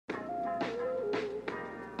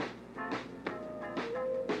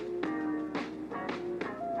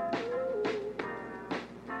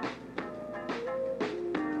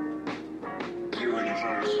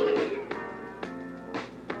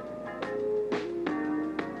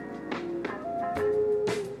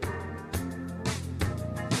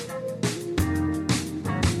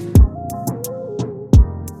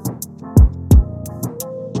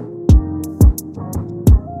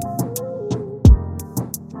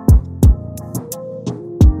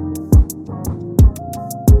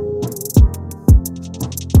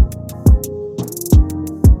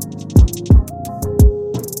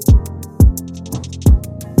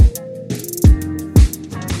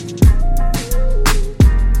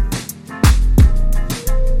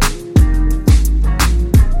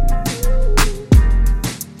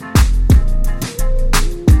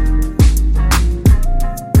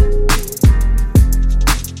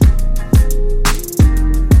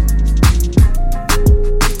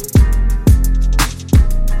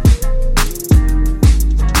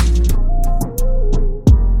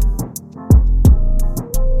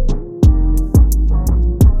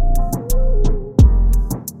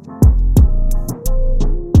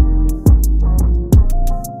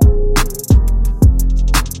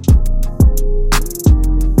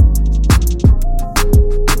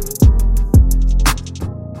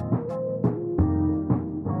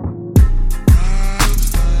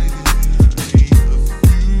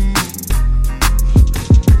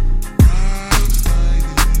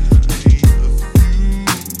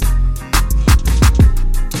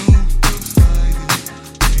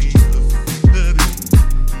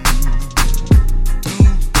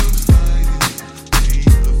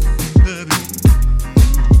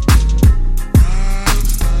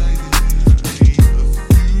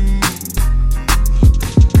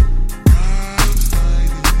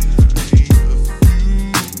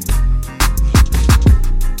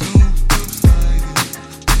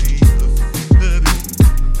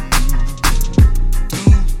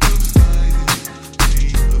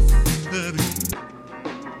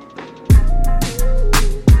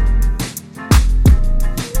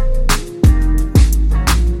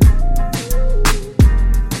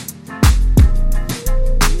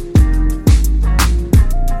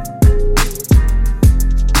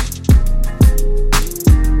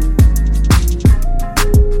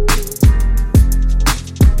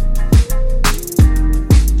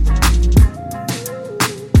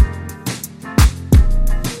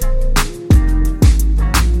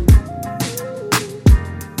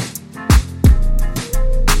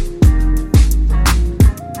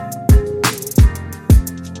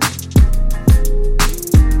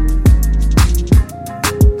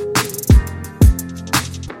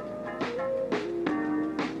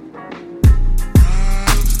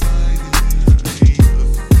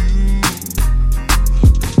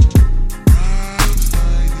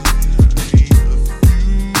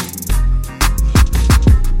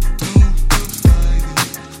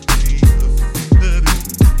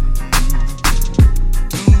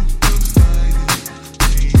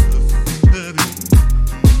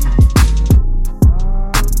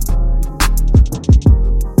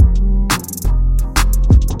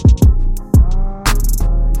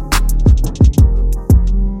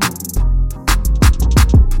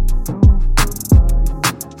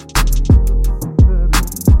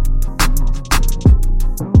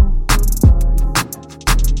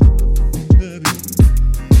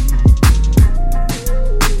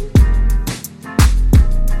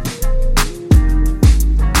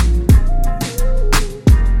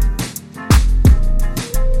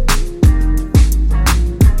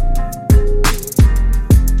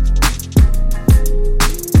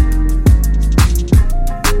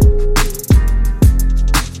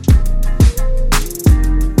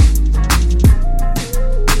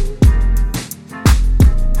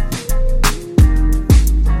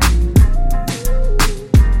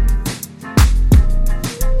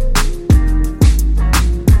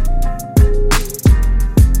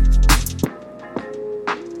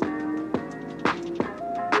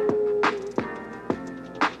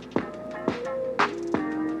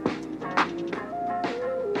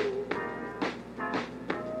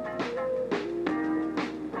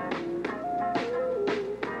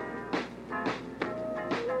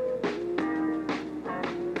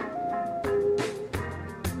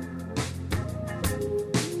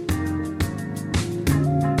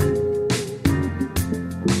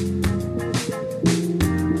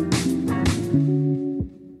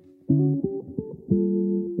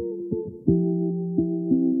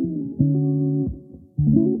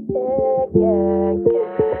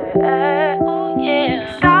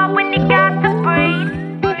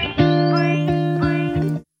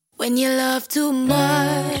When you love too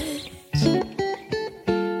much,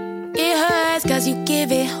 it hurts 'cause you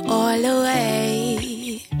give it all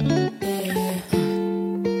away. Yeah.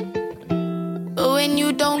 But when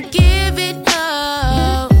you don't give it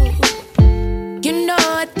up, you know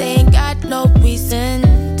I think I'd no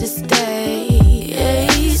reason to stay. Yeah.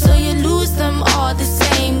 So you lose them all the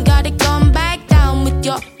same. Gotta come back down with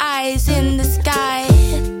your eyes in the sky.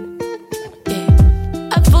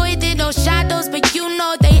 Yeah. Avoiding those shadows, but you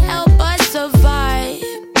know they help us survive.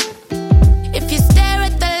 If you stare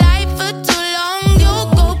at the light for too long, you'll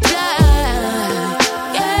go blind.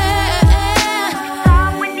 Yeah.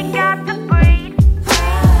 Stop when you got to breathe.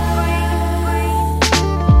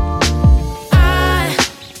 I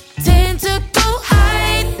tend to go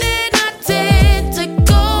high, then I tend to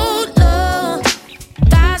go low.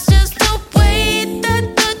 That's just the way that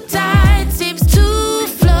the tide seems to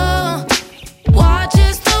flow. Watch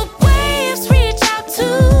as the waves reach out to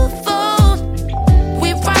fold. We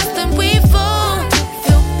rise and we fall.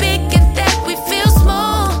 Feel big and then we feel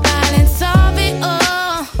small. Balance of it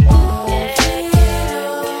all.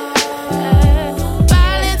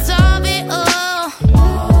 Balance of it all.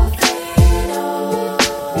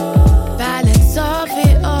 Balance of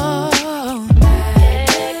it all.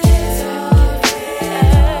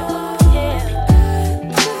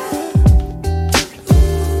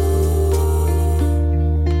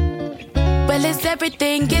 Well, it's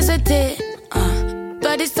everything, isn't it?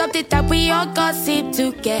 But it's something that we all got seem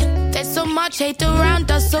to get. There's so much hate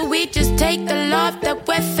around us, so we just take the love that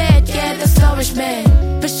we're fed. Yeah, the nourishment.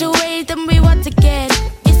 Push away, then we want to get.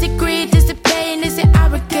 Is it greed? Is it pain? Is it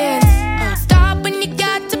arrogance? Stop when you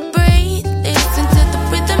got to breathe. Listen to the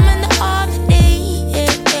rhythm and the harmony.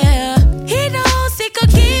 Yeah. He knows he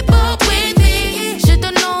could keep up with me.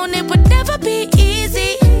 Should've known it would never be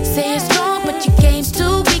easy. Say you're strong, but your game's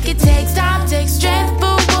too weak. It takes time, takes strength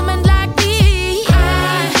for a woman like me. I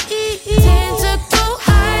tend to go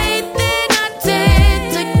high, then I tend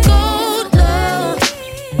to go low.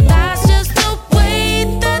 That's just the way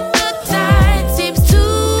that the tide seems to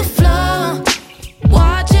flow.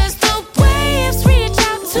 Watch as the waves reach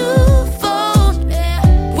out to fold.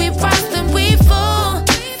 We rise and we fall.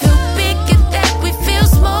 Feel big and then we feel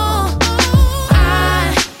small. I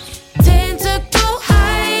tend to go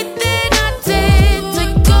high, then I tend to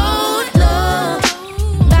go low.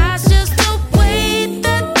 That's just the way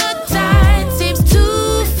that the tide seems to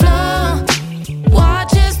flow.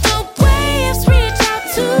 Watch as the waves reach out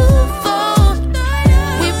to fold.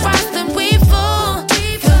 We rise and we fall.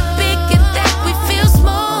 Feel big and then we feel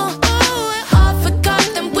small. All forgot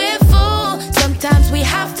then we're full. Sometimes we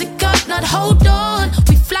have to cut, not hold on.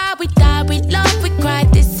 We fly, we die, we love, we cry.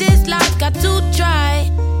 This is life, got to try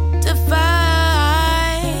to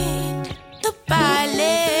find the balance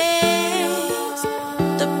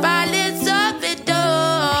of it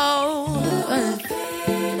all.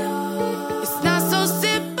 It's not so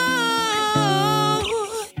simple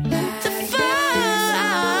to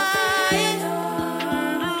find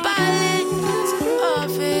balance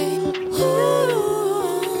of it. Ooh.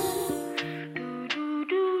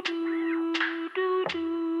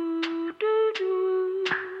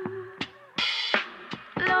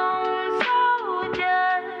 Lone soldier.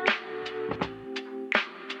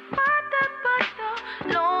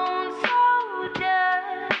 Lone soldier.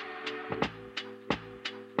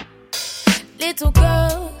 Little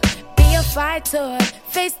girl, be a fighter.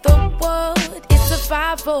 Face the world, it's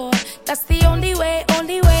survival. That's the only way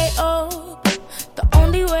up. The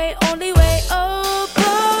only way up.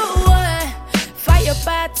 Fight your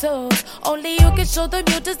battles. Only you can show them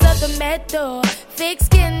you deserve the medal. Thick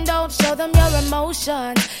skin, don't show them your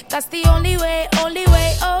emotions. That's the only way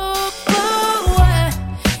up.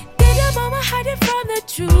 Did your mama hide it from the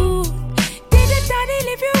truth? Did your daddy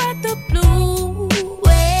leave you at the blue?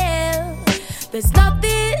 Well, there's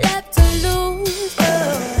nothing left to lose.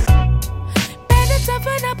 Better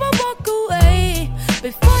toughen up and walk away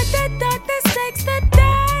before the darkness takes the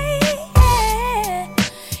day.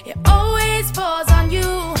 It always falls on you.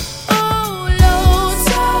 Oh, lone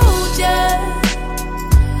soldier.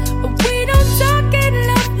 We don't talk and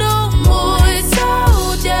love no more,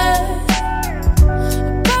 soldier.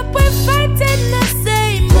 But we're fighting the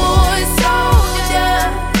same war, soldier.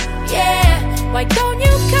 Yeah, why don't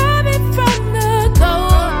you come in from the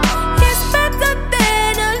cold? It's better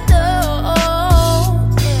than alone.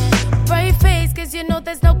 Brave face, 'cause you know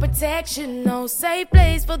there's no protection. No safe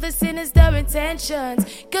place for the sinister intentions.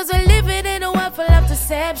 'Cause we're living in a world full of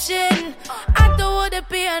deception. I don't wanna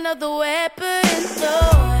be another weapon, no.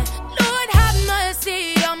 Lord have mercy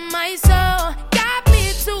on my soul. Got me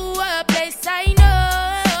to a place I know.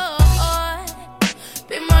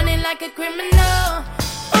 Been running like like a criminal.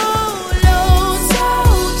 Ooh, lone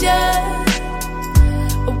soldier.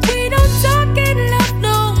 We don't talk in love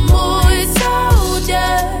no more,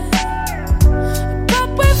 soldier. But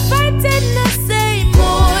we're fighting the same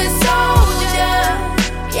more, soldier.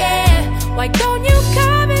 Yeah, why don't you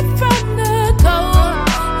come in from the cold?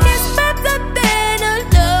 It's better than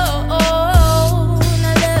alone,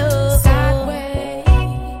 sideways.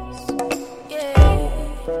 Yeah,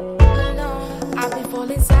 alone. I've been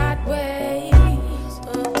falling sideways.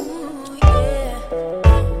 Ooh, yeah.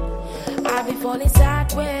 I've been falling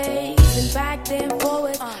sideways and back then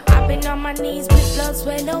forward. I've been on my knees with blood,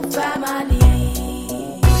 sweat, no family.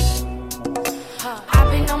 I've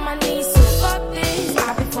been on my knees, so fuck this.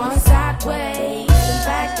 I've been falling sideways and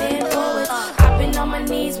back then forward. I've been on my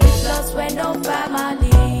knees with blood, sweat, no family.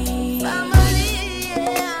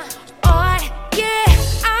 Yeah. Oh, yeah,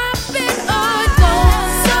 I've been a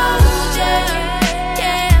ghost soldier.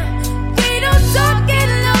 Yeah, we don't talk in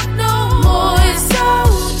love no more,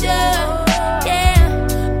 soldier. Yeah,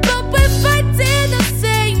 but we're fighting the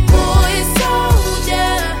same war,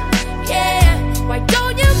 soldier. Yeah, why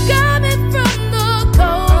don't you come in from the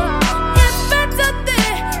cold?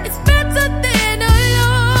 It's better than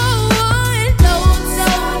alone, lone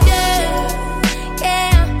soldier.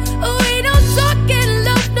 Yeah, we don't talk in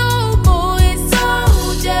love no more,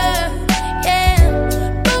 soldier. Yeah,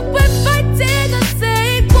 but we're fighting the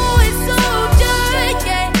same war, soldier.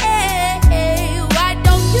 Yeah, why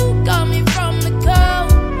don't you come in from the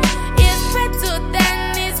cold? It's better than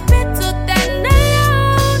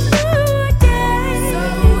alone. Yeah,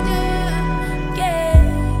 soldier.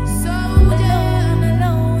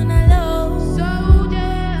 Alone,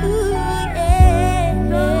 soldier. Ooh, yeah.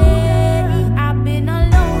 I've been a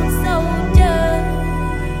lone soldier.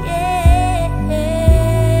 Yeah,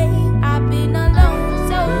 I've been a lone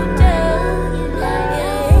soldier.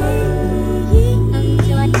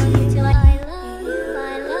 Until I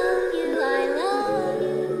love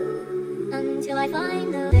you. Until I find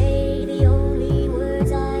the day, the only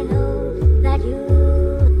words I know that you.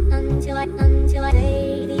 Until I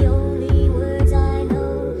say the only words I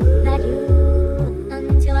know that you.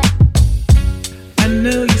 Until I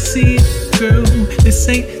know you see it, girl. This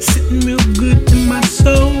ain't sitting real good in my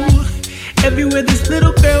soul. Everywhere this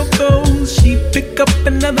little girl goes, she pick up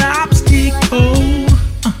another obstacle.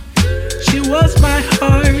 She was my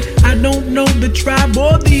heart. I don't know the tribe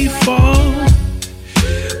or the fall,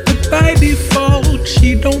 but by default,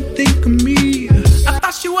 she don't think of me. I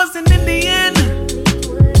thought she was an Indian.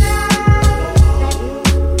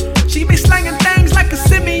 She be slanging things like a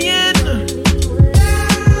simian.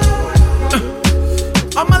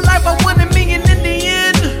 All my life I wanted me an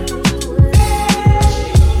Indian.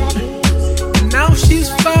 And now she's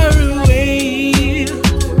far away,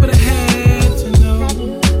 but I had to know.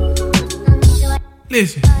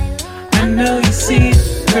 Listen, I know you see it,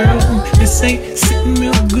 girl. This ain't sitting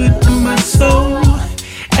real good in my soul.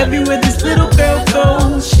 Everywhere this little girl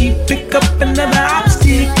goes, she pick up another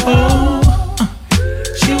obstacle.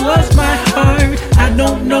 She was my heart. I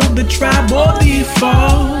don't know the tribe or the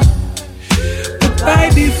fall, but by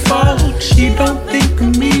default, she don't think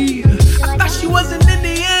of me. I thought she was an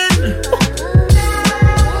Indian,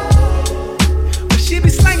 but she be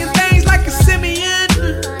slanging things like a simian.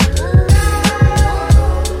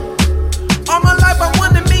 All my life I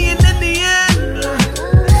wanted me an Indian.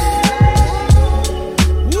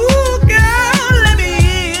 Ooh, girl, let me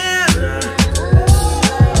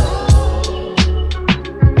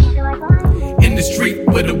in. In the street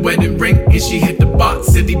with a wedding ring, and she hit the bar,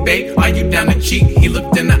 city babe. Are you down to cheat? He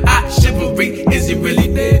looked in the eye, chivalry. Is he really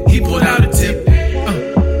dead? He pulled out a tip,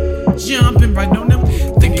 jumping right on him.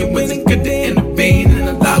 Thinking was it good to intervene, and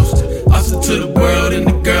I lost her to the world and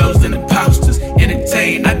the girls and the posters.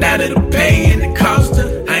 Entertained, I died of the pay and the cost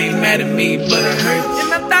her. I ain't mad at me, but it hurt.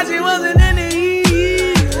 And I thought she wasn't in it.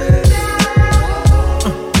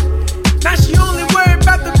 Now she only worried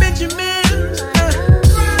about the Benjamins.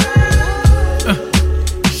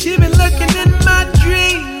 She been looking in my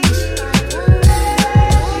dreams.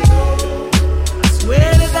 I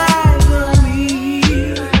swear that eyes on me.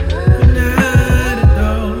 Not at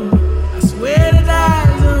all. I swear that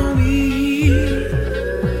eyes on me.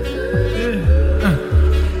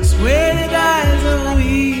 I swear that eyes on me.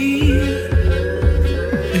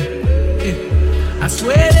 I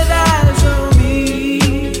swear that eyes on me.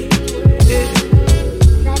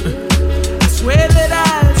 I swear that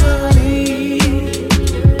eyes on me.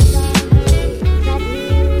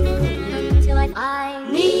 until I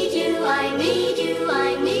need you, I need you,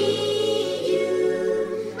 I need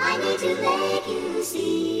you. I need to make you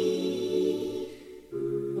see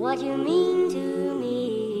what you mean to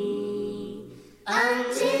me.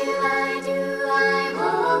 Until I do, I'm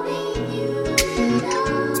hoping you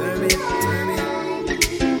know. Turn me up.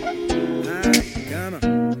 Alright, come on.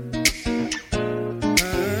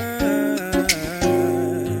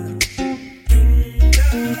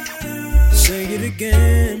 Sing it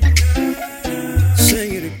again.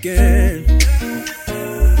 Sing it again.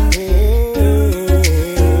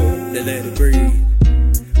 Let it breathe.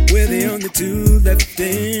 We're the only two left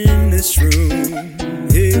in this room,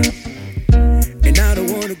 yeah. And I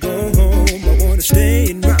don't wanna go home, I wanna stay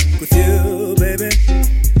and rock with you, baby.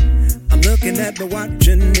 I'm looking at my watch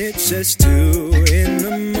and it says 2 in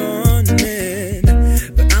the morning,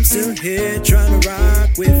 but I'm still here trying to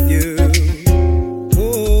rock with you.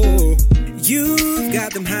 Oh, you've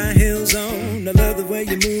got them high heels on, I love the way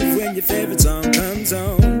you move when your favorite song comes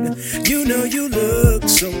on. You know you look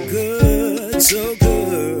so good, so good.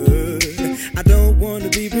 I don't wanna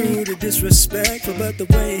be rude or disrespectful, but the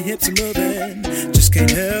way your hips are moving, just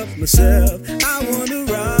can't help myself. I wanna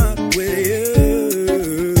rock with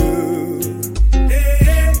you.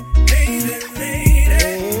 Hey, hey, that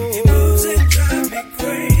lady, your moves that drive me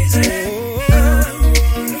crazy. I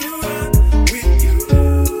wanna rock with you.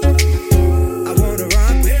 I wanna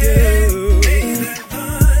rock with you. Hey, that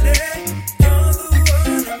honey, you're the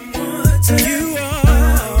one I'm wanting. You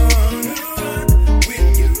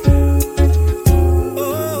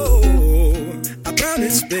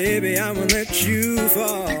baby, I won't let you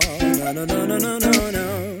fall. No, no, no, no, no, no.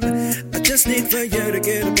 I just need for you to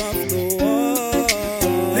get up off the wall.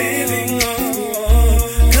 Living off the wall.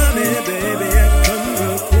 Come here, baby, and come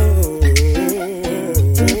real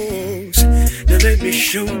close. Now let me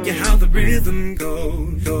show you how the rhythm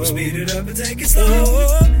goes. We'll speed it up and take it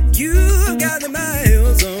slow. You got the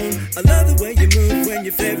miles on. I love the way you move when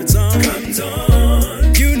your favorite song comes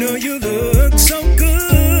on. You know you look so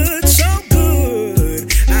good, so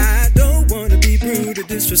good. I don't wanna be rude or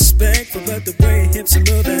disrespectful, but the way hips are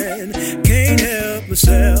moving, can't help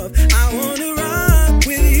myself. I wanna rock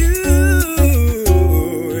with you.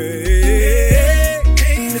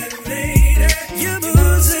 Hey, that lady, your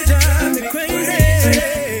moves that drive me crazy.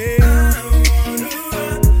 I wanna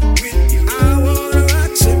rock with you. I wanna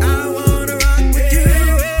rock, so I wanna rock with you.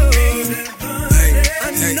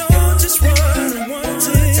 I know just what I want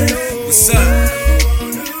to know. What's up?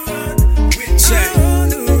 Check.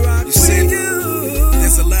 You see,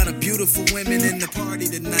 there's a lot of beautiful women in the party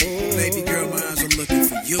tonight. Baby girl, my eyes are looking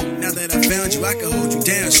for you. Now that I found you, I can hold you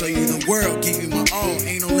down, show you the world, give you my all.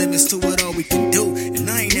 Ain't no limits to what all we can do. And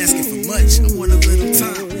I ain't asking for much, I want a little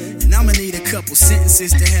time. And I'ma need a couple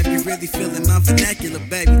sentences to have you really feeling my vernacular,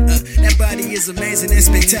 baby. That body is amazing and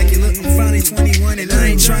spectacular. I'm finally 21 and I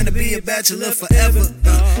ain't trying to be a bachelor forever.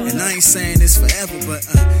 And I ain't saying this forever, but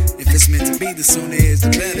if it's meant to be, the sooner is the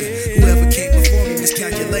better. Whoever came before me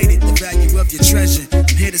miscalculated the value of your treasure. I'm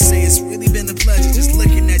here to say it's really been a pleasure just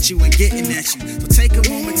looking at you and getting at you. So take a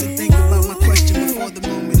moment to think about my question before the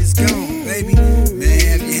moment is gone, baby. May I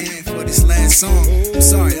have your hand for this last song? I'm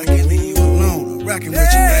sorry, I can't leave you alone. I'm rocking with you,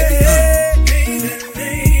 baby. Hey, that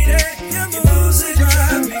lady, your moves that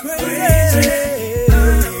drive me crazy. I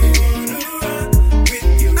wanna rock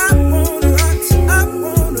with you. I wanna rock, so I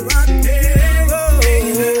wanna rock with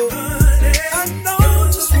you. I know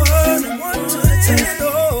just what I want to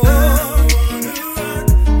know.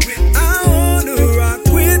 I wanna rock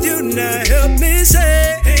with you. Now help me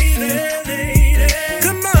say, hey, that lady,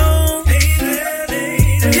 come on. Hey, that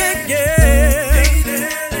lady, yeah, yeah. Hey,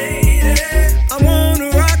 that lady, I wanna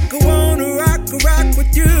rock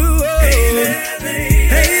with you. Hey, that lady,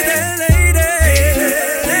 hey, that lady,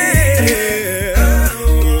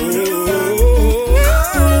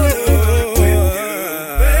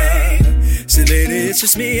 See, lady, it's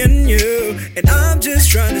just me and you, and I'm just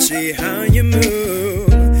trying to see how you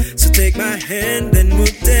move. So take my hand and we'll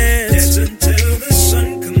dance until the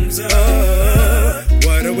sun comes up.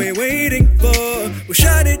 What are we waiting for? We'll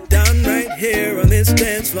shut it down right here on this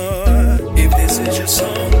dance floor. If this is your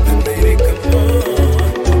song, then baby, come on.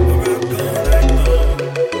 We'll rock all night long.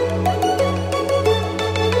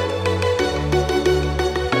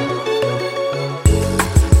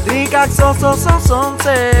 Ты как солнце,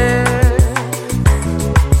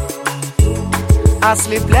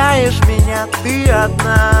 ослепляешь меня, ты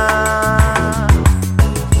одна.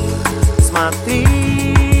 Смотри,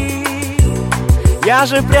 я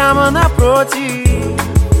же прямо напротив,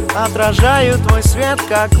 отражаю твой свет,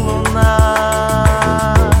 как луна.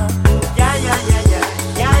 Я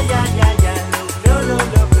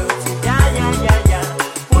люблю тебя, я.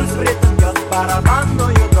 Пульс в ритм бьет,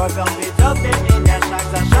 барабанную дробь, он ведет меня шаг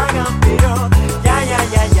за шагом вперед. Я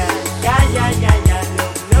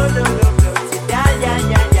люблю тебя,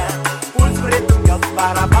 я. Пульс в ритм бьет,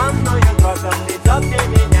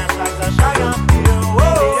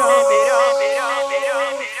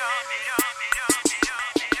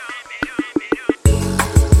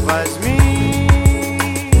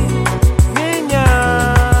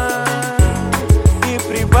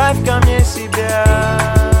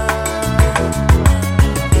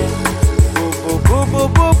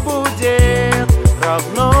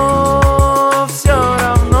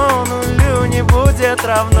 будет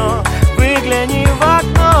равно. Выгляни в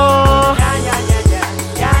окно. Я-я-я-я,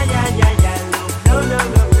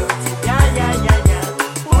 люблю тебя, я-я-я.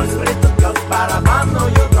 Пусть притупет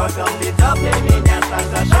барабанную дробь, он ведет для меня шаг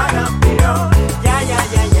за шагом вперед.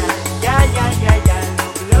 Я-я-я-я,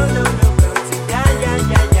 люблю тебя,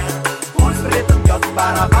 я-я-я. Пусть притупет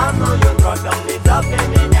барабанную дробь, он ведет для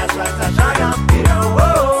меня шаг за шагом вперед.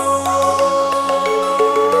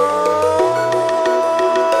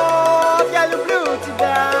 Я люблю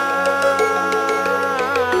тебя.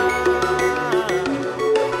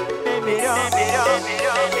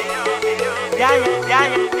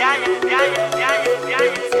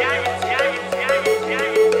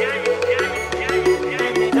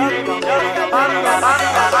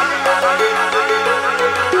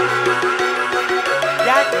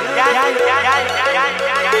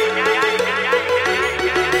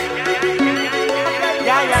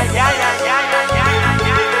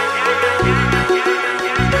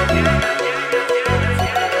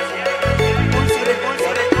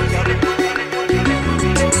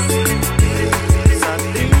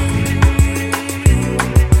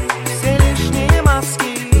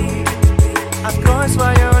 Открой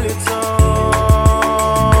свое лицо,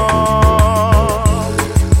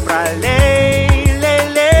 пролей,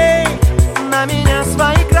 лей на меня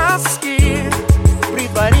свои краски,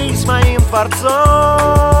 притворись моим творцом.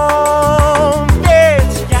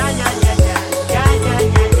 Ведь я люблю тебя, я.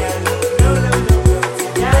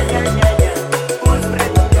 Пусть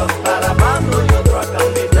притупет барабанную дробь, он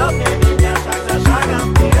ведет для меня шаг за шагом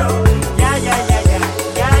вперед. Я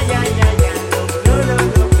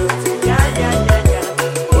люблю тебя, я.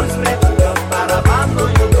 Пусть притупет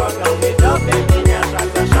барабанную дробь, он ведет для меня шаг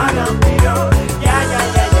за шагом вперед. Я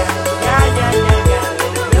люблю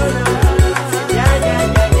тебя, я.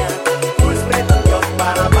 Пусть притупет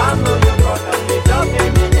барабанную дробь, он ведет для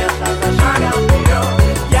меня шаг за шагом вперед.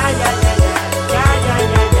 Я люблю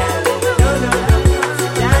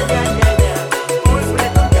тебя, я. Пусть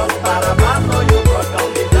притупет барабанную дробь, он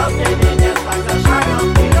ведет для меня шаг за шагом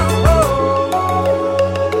вперед.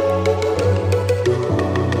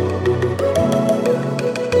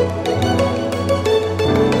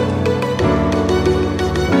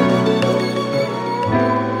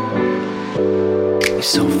 You're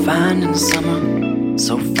so fine in the summer,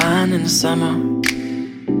 so fine in the summer.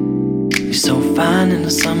 You're so fine in the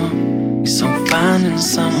summer, you're so fine in the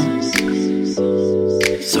summer.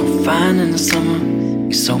 So fine in the summer,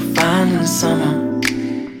 you're so fine in the summer.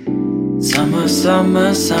 Summer,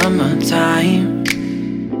 summer, summertime.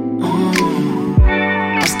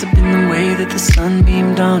 Must have been the way that the sun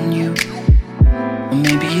beamed on you. Or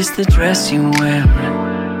maybe it's the dress you're wearing.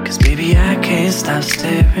 Cause baby I can't stop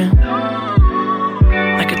staring.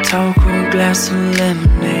 Like a tall cool glass of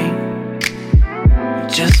lemonade,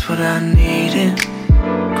 just what I needed.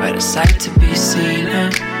 Quite a sight to be seen.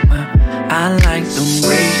 Well, I like the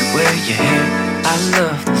way you wear your hair. I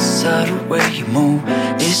love the subtle way you move.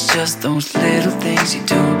 It's just those little things you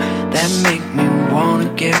do that make me wanna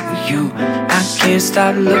get with you. I can't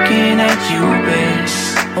stop looking at you, babe.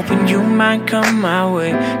 Hoping you might come my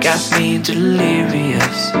way. Got me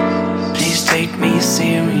delirious. Please take me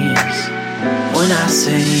serious when I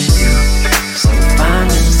say you. So fine in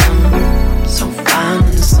the summer, so fine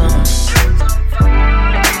in the summer.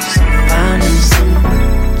 So fine in the summer,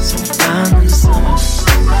 so fine in the summer.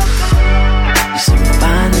 You're so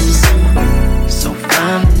fine in the summer, so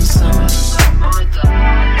fine in the summer.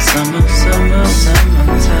 Summer, summer,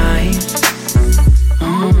 summertime.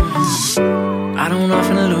 I don't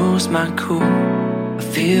often lose my cool. I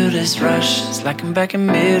feel this rush, it's like I'm back in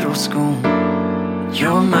middle school.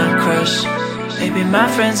 You're my crush. Maybe my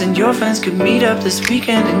friends and your friends could meet up this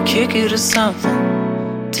weekend and kick it or something.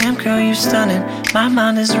 Damn girl, you stunning, my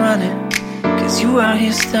mind is running. Cause you out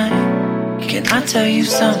here stunning. Can I tell you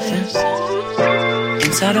something?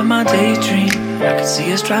 Inside of my daydream, I can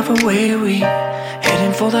see us drive away. We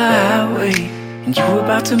heading for the highway, and you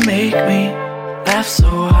about to make me laugh so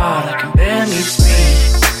hard I can barely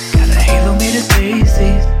breathe. Got a halo made of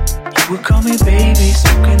daisies. You would call me baby,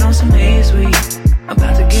 smoking on some haze weed.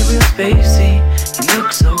 About to get real spacey. You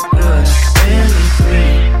look so good, I can barely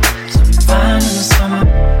breathe. So fine in the summer,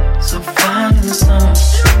 so fine in the summer.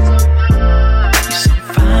 You're so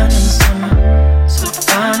fine in the summer, so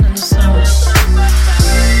fine in the summer. So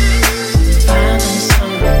fine in the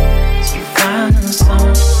summer, so fine in the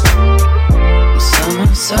summer. Summer,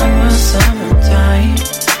 summer, summertime.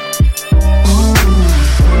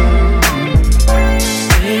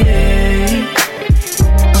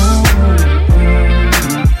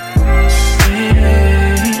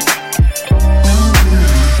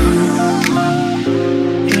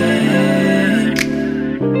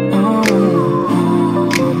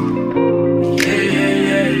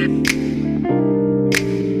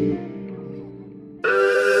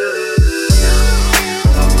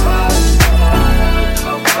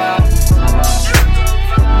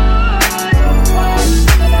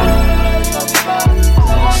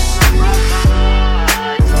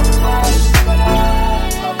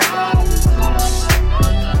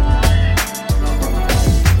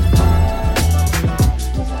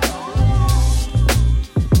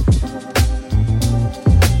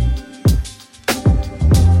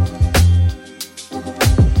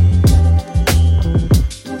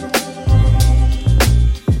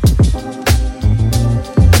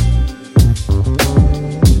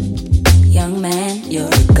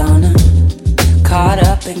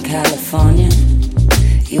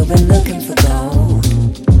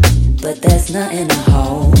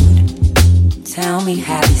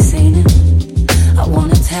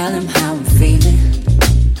 tell him how I'm feeling.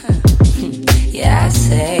 Yeah, I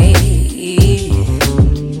say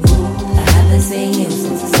I haven't seen you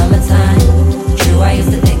since the summertime. True, I used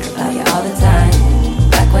to think about you all the time.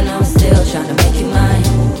 Back when I was still trying to make you mine.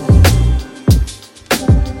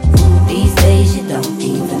 These days you don't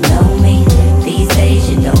even know me. These days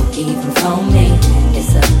you don't even phone me.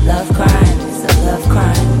 It's a love crime, it's a love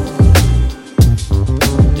crime.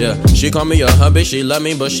 Yeah, she call me a hubby, she love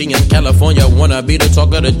me, but she in California. Wanna be the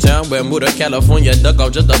talk of the town, where move to California. Duck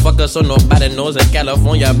off just to fuck her so nobody knows in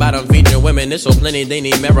California. About them feeding women, it's so plenty, they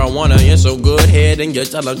need marijuana. And so good head, and you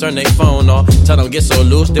tell them turn their phone off. Tell them get so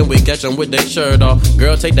loose, then we catch them with their shirt off.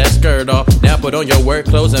 Girl, take that skirt off, now put on your work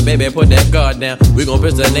clothes, and baby, put that guard down. We gon'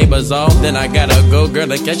 piss the neighbors off, then I gotta go, girl,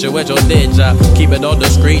 to catch you at your dead job. Keep it all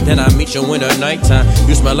discreet, then I meet you in the nighttime.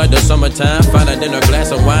 You smell like the summertime, find it in a glass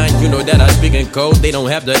of wine. You know that I speak in code, they don't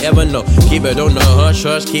have to ever know. Keep it on the hush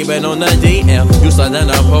hush, keep it on the DL. You slide down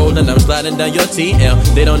the pole and I'm sliding down your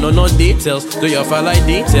TL. They don't know no details, do your file like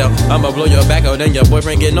detail. I'ma blow your back out and your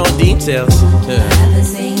boyfriend get no details. Yeah. I haven't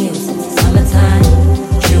seen you since the summertime.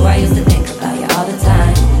 True, I used to think about you all the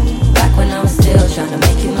time. Back when I was still trying to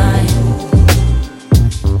make you mine.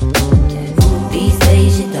 These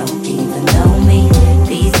days you don't even know me.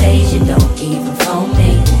 These days you don't even phone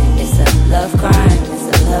me. It's a love crime, it's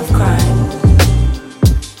a love crime.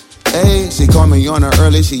 Hey, she called me on her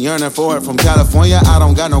early, she yearning for it from California. I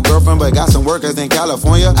don't got no girlfriend, but got some workers in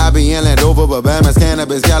California. I be in Landover, but Bama's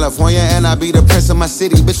cannabis, California. And I be the prince of my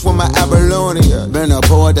city, bitch, with my Abalonia. Been a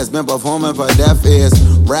poet that's been performing for deaf ears.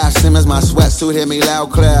 Ralph Simmons, my sweatsuit hit me loud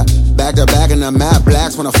clear. Back to back in the matte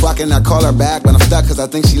blacks, when I fucking I call her back. But I'm stuck cause I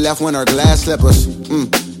think she left with her glass slippers.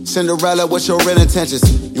 Cinderella, what's your real intentions?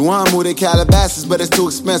 You wanna move to Calabasas, but it's too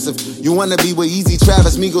expensive. You wanna be with Easy,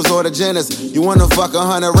 Travis, Migos, or the Jenners. You wanna fuck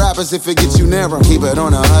 100 rappers if it gets you nearer. Keep it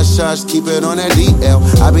on a hush hush, keep it on that DL.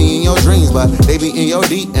 I be in your dreams, but they be in your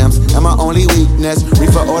DMs. And my only weakness,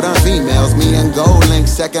 reefer or them females. Me and Gold Link,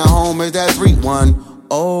 second home is that 3-1.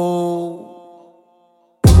 Oh.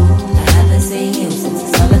 I haven't seen you since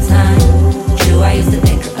the summertime. True, I used to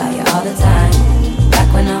think about you all the time.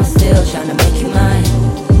 Back when I was still trying to make you mine.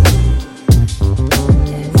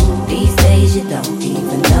 These days you don't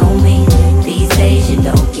even know me. These days you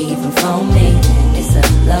don't even phone me. It's a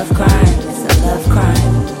love crime, it's a love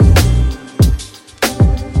crime.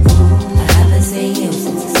 I haven't seen you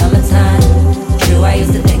since the summertime. True, I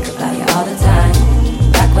used to think about you all the time.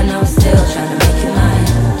 Back when I was still trying to make you mine.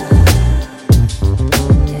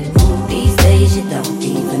 These days you don't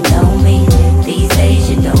even know me. These days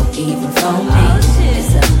you don't even phone me.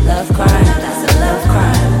 It's a love crime, that's a love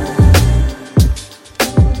crime.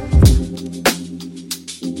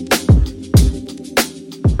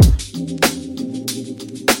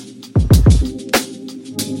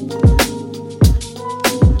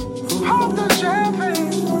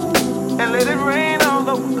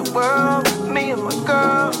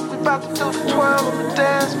 About to do the 12 on the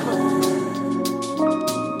dance floor.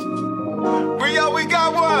 Rio, we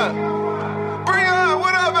got one. Bring her,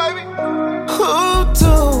 what up, baby? Who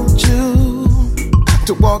told you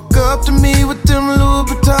to walk up to me with them Louis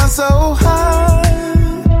Vuitton so high?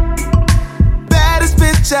 Baddest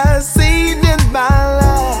bitch I've seen in my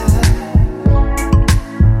life.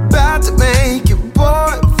 About to make your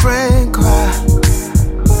boyfriend cry.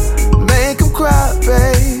 Make him cry,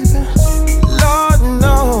 baby.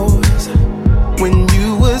 When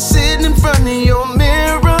you were sitting in front of your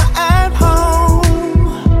mirror at home,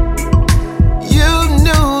 you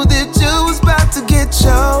knew that you was about to get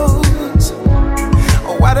chose.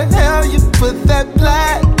 Oh, why the hell you put that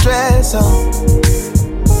black dress on?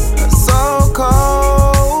 So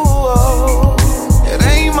cold.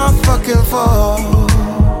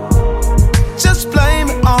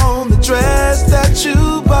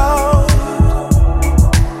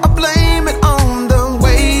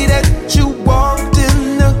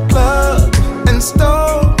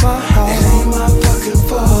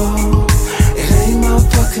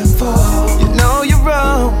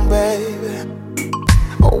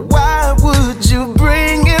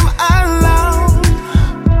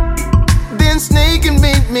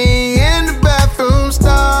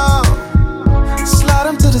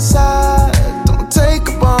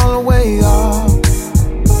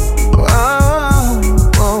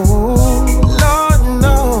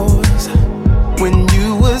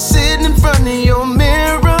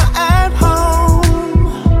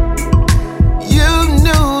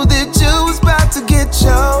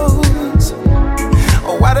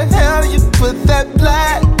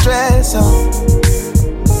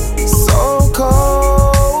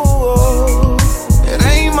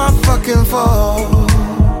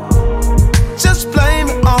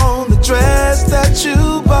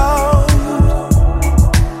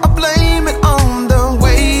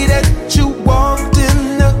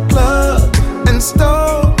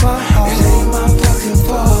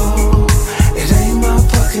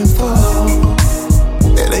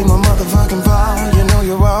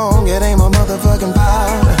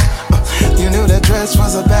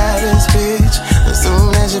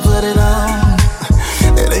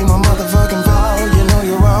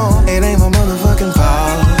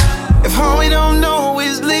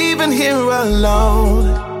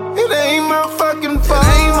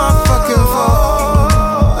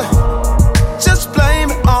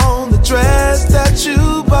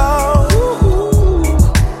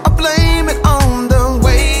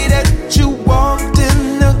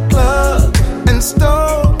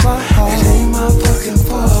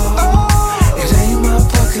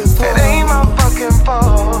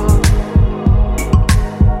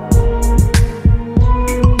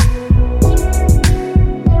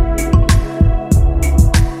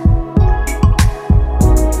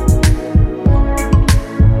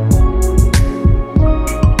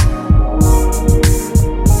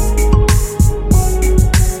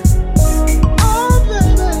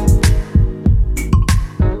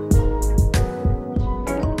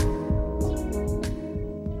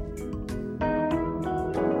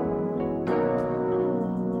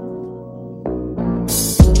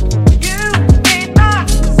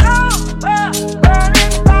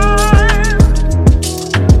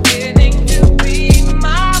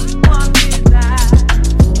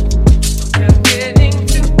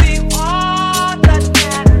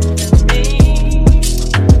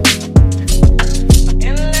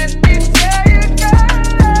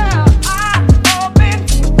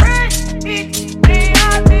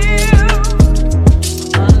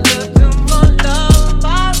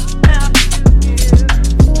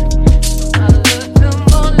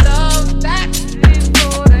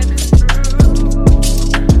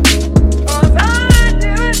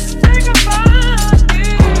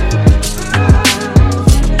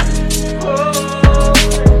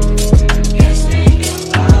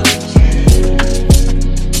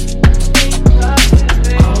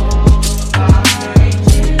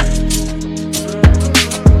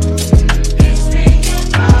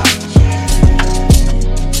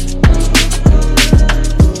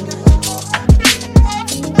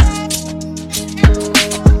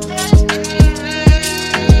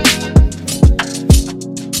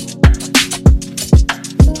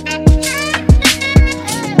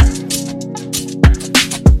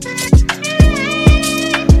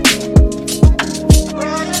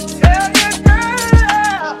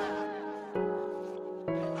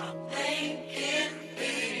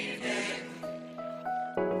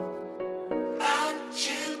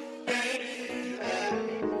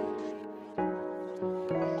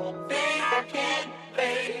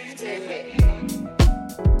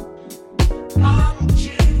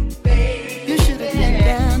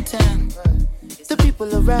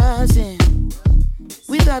 are rising.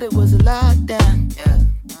 We thought it was a lockdown.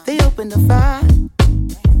 They opened the fire.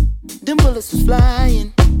 Them bullets was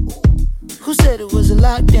flying. Who said it was a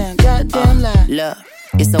lockdown? Goddamn lie. Look,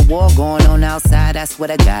 it's a war going on outside, I swear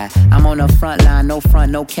to God. I'm on the front line, no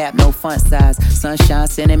front, no cap, no front size. Sunshine,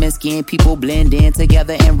 cinnamon skin, people blend in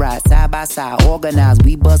together and ride side by side. Organized,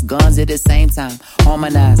 we bust guns at the same time.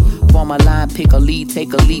 Harmonize, form a line, pick a lead,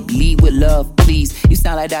 take a leap, lead with love, please. You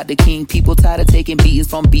sound like Dr. King, people tired of taking beatings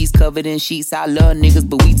from beasts covered in sheets. I love niggas,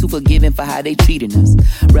 but we too forgiving for how they treating us.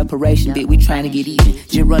 Reparation, bitch, we trying to get even.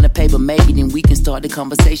 Just run a paper, maybe then we can start the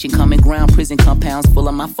conversation. Common ground, prison compounds full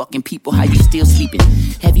of my fucking people. How you still sleeping?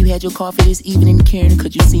 Have you had your coffee this evening, Karen?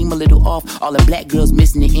 Could you seem a little off? All the black girls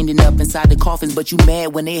missing and ending up inside the coffins. But you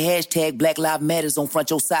mad when they hashtag Black Lives Matters on front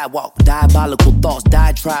your sidewalk. Diabolical thoughts,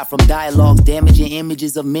 diatribe from dialogues, damaging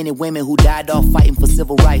images of men and women who died off fighting for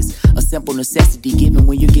civil rights. A simple necessity given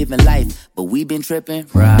when you're giving life. But we been tripping,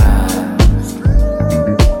 right?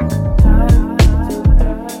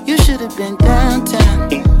 You should have been downtown.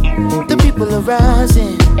 The people are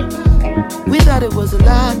rising. We thought it was a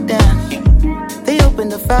lockdown. They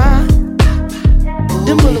opened the fire.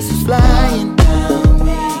 Them bullets was flying.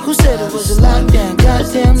 Who said it was a lockdown?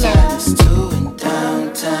 Goddamn lies. Two in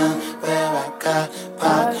downtown, where I got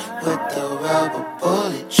popped with the rubber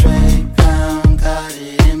bullet tray pound. Got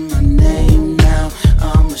it in my name now.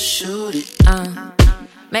 I'ma shoot it.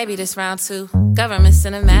 Maybe this round 2. Government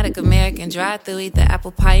cinematic, American drive-through. Eat the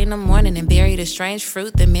apple pie in the morning and bury the strange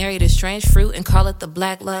fruit. Then marry the strange fruit and call it the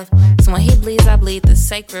black love. So when he bleeds, I bleed the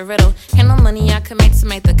sacred riddle. Ain't no money I can make to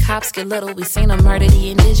make the cops get little. We seen him murder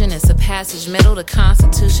the indigenous, a passage middle. The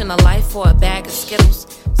constitution of life for a bag of Skittles.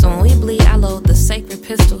 So when we bleed, I load the sacred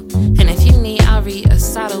pistol. And if you need, I'll read a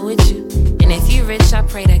Asada with you. And if you rich, I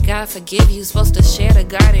pray that God forgive you. Supposed to share the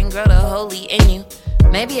garden, grow the holy in you.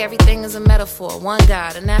 Maybe everything is a metaphor, one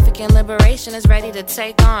God. An African liberation is ready to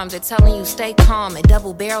take arms. They're telling you stay calm. They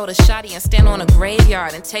double barrel the shotty and stand on a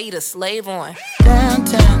graveyard and tell you to slave on.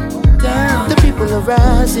 Downtown, down. The people are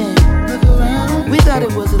rising. We thought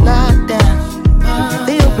it was a lockdown.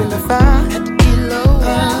 They opened the fire.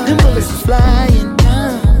 Them bullets was flying.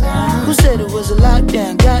 Who said it was a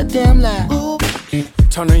lockdown? Goddamn lie.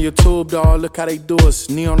 Turn on your tube, dawg, look how they do us.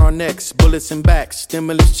 Knee on our necks, bullets in backs,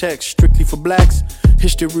 stimulus checks, strictly for blacks.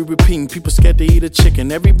 History repeating, people scared to eat a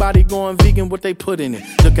chicken. Everybody going vegan, what they put in it.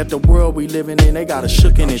 Look at the world we living in, they got a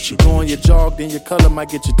shook in it. You go on your jog, then your color might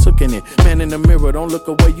get you took in it. Man in the mirror, don't look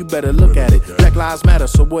away, you better look at it. Black lives matter,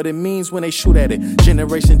 so what it means when they shoot at it.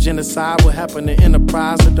 Generation genocide, what happened to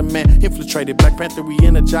enterprise? That the man infiltrated, Black Panther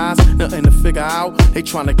re-energized. Nothing to figure out, they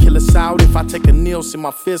trying to kill us out. If I take a kneel, see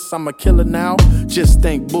my fists, I'm a killer now. Just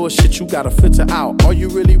think bullshit, you gotta filter out. Are you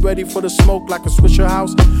really ready for the smoke like a Swisher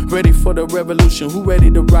House? Ready for the revolution, who ready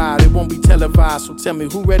to ride? It won't be televised, so tell me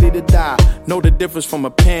who ready to die? Know the difference from a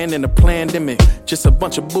pan and a pandemic. Just a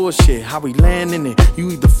bunch of bullshit, how we land in it. You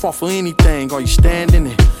either fall for anything or you stand in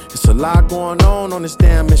it. It's a lot going on this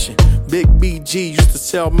damn mission. Big BG used to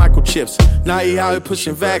sell microchips. Now he out here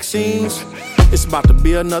pushing vaccines. It's about to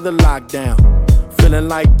be another lockdown. Feeling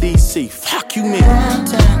like DC, fuck you man.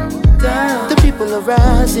 Down. The people are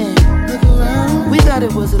rising. We thought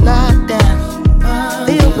it was a lockdown.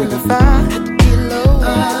 They opened the fire.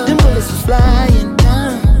 Them bullets was flying.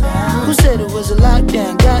 Who said it was a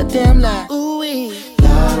lockdown? Goddamn lie. Ooh-wee.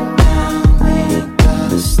 Lockdown, we ain't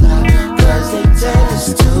gotta stop. Cause they tell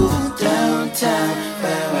us to. Downtown,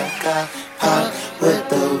 where I got popped with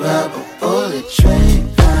the rubber bullet tray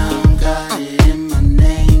pound. Got it in my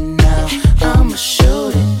name now. I'ma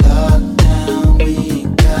shoot it. Lockdown, we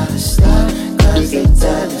ain't gotta stop. Cause they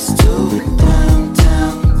tell us to.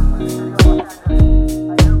 Downtown.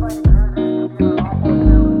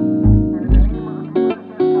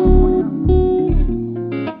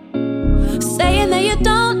 Saying that you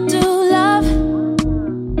don't do love,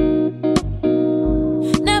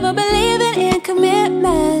 never believing in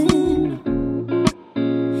commitment,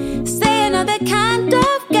 saying I'm the kind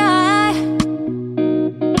of guy.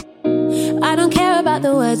 I don't care about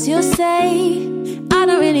the words you say, I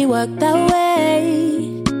don't really work that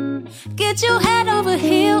way. Get you head over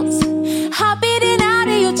heels, heart beating out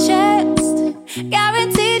of your chest.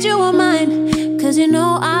 Guaranteed you are mine, cause you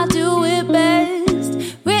know I do it best.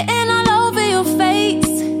 Written all over your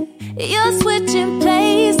face, you're switching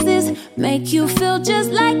places, make you feel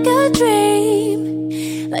just like a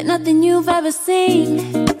dream, like nothing you've ever seen.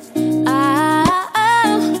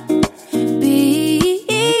 I'll be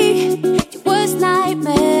your worst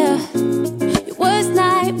nightmare, your worst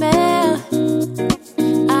nightmare.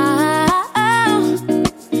 I'll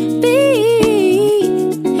be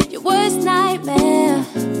your worst nightmare,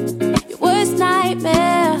 your worst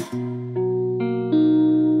nightmare.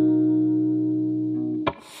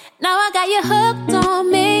 you hooked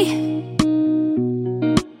on me.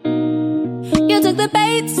 You took the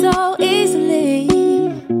bait so easily.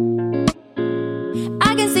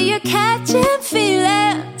 I can see you catching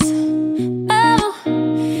feelings. Oh,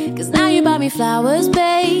 'cause now you buy me flowers,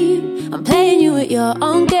 babe. I'm playing you with your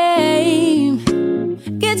own game.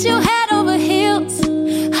 Get your head over heels,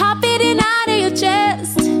 heart beating out of your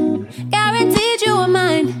chest. Guaranteed you are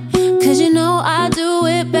mine, 'cause you know I do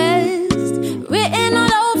it best. Written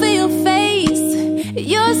all over your face,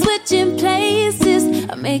 you're switching places.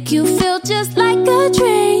 I make you feel just like a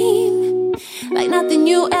dream, like nothing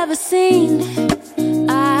you ever seen.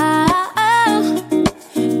 I'll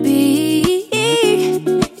be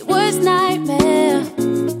your worst nightmare,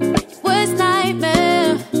 your worst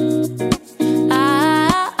nightmare.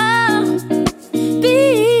 I'll be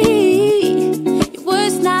your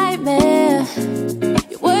worst nightmare,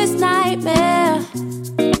 your worst nightmare.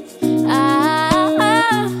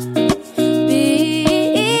 I'll be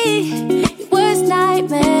your worst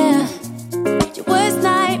nightmare, your worst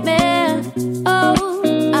nightmare. Oh,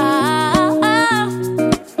 I'll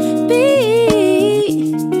be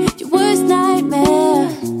your worst nightmare,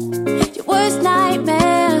 your worst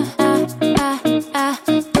nightmare.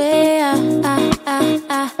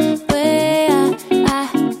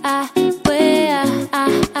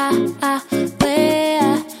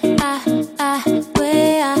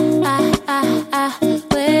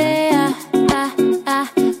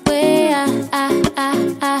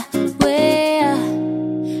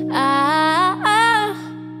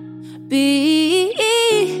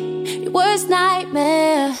 Your worst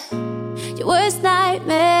nightmare, your worst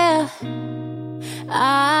nightmare.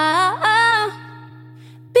 I'll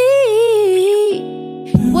be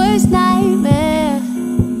your worst nightmare,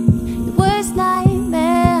 your worst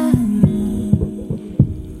nightmare.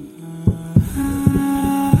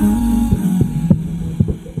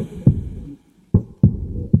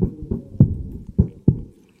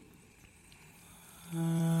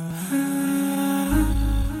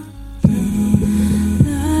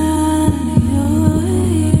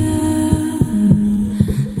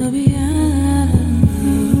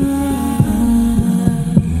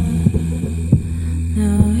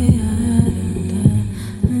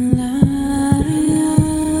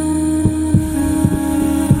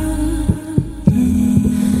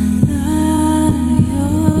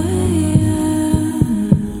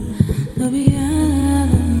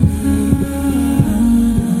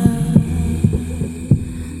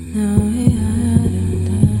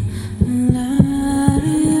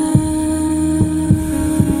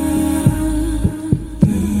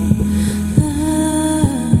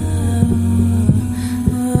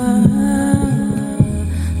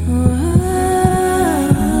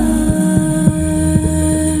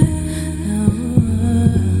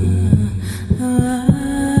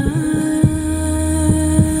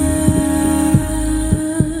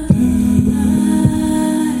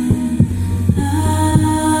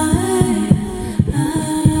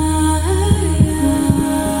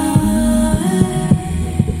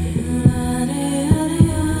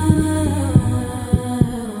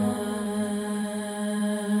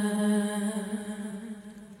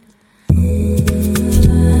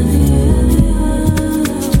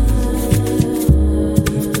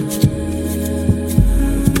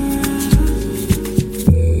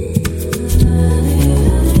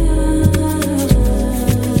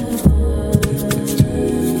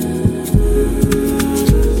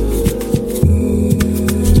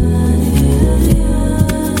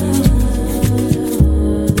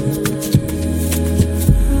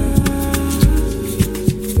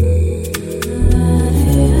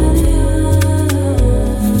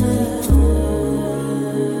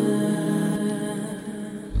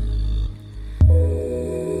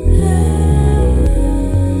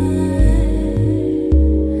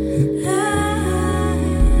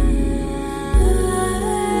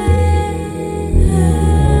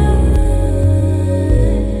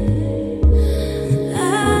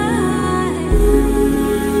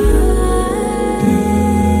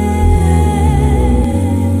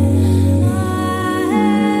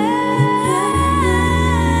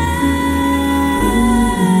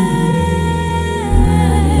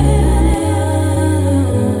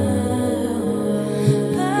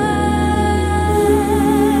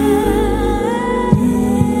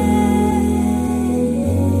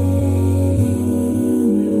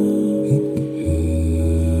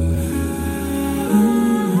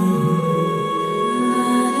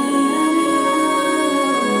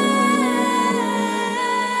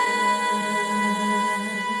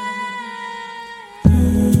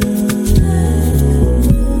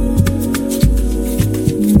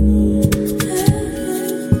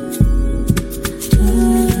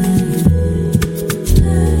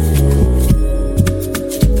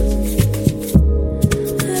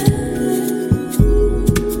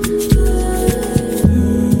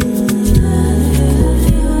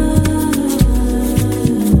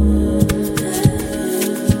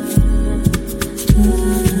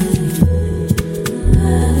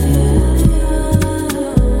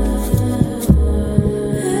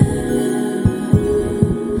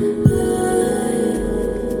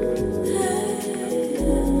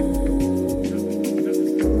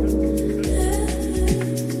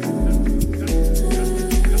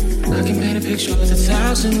 picture with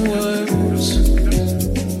 1,000 words.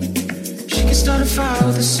 She can start a fire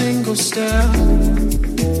with a single stare.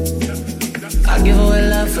 I give away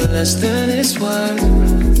love for less than it's worth.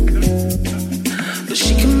 But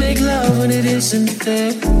she can make love when it isn't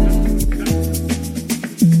there.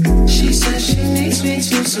 She says she needs me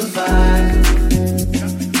to survive,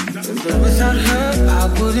 but without her I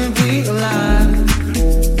wouldn't be alive.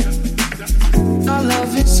 Our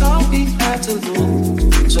love is all we have to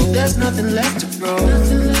lose, so there's nothing left to grow.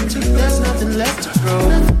 There's nothing left to grow.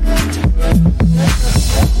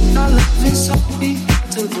 Our love is all we have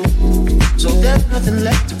to lose, so there's nothing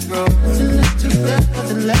left to grow. There's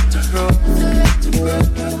nothing left to grow.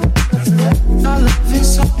 Our love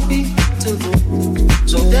is all we have to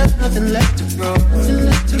lose, so there's nothing left to grow.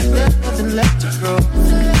 There's nothing left to grow.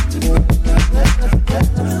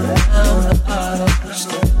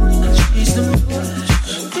 She's the moon.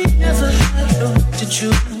 We never had no right to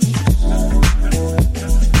choose.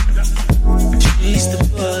 She's the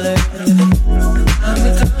bullet. I'm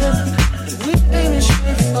the gun, and we aiming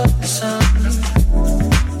straight for the sun.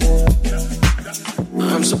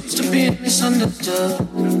 I'm supposed to be misunderstood.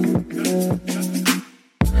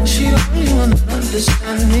 She the only one that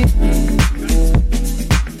understands me.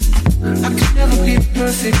 I could never be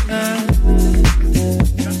perfect now,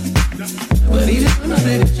 but even when my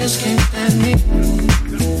baby just can't stand me.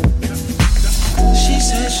 She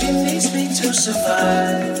says she needs me to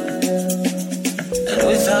survive, and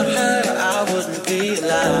without her I wouldn't be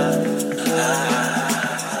alive.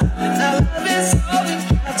 Now love is all we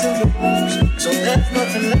have to lose, so there's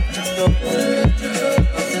nothing left to go.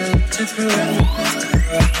 Nothing left to grow.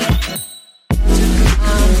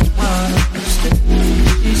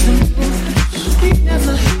 She's the moon. We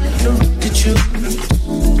never had no right to choose.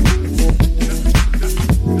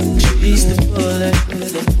 She's the bullet.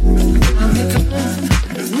 I'm the gun,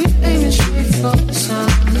 and we aiming straight for the sun.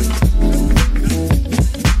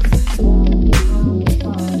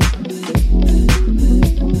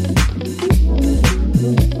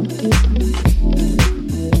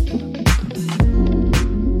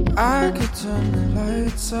 I could turn the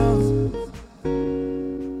lights off,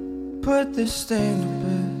 put this thing to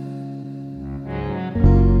bed.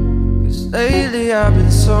 'Cause lately I've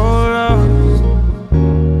been so lost.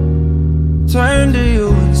 Turn to you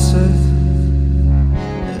and say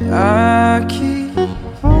that I keep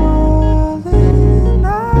falling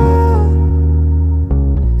out.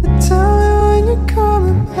 And tell me when you're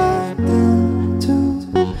coming back down to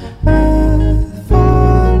earth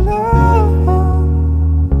for love.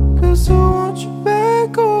 'Cause I want you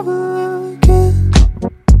back over again.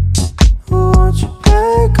 I want you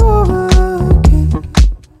back over again.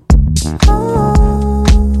 Oh.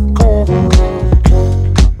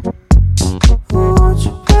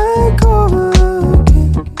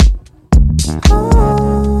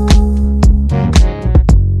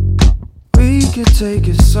 Take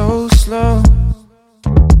it so slow.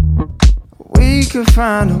 We could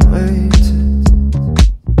find a way to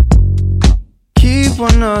keep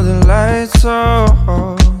one of the lights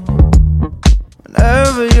on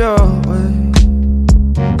whenever you're away.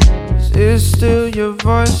 'Cause it's still your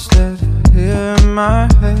voice that I hear in my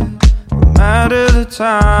head, no matter the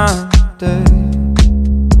time of day.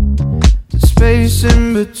 The space in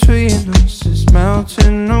between us is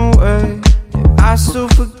melting away. Yeah, I still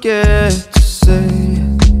forget to say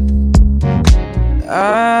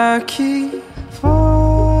I keep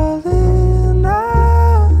falling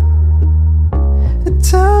out. And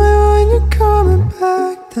tell me when you're coming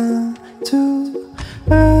back down to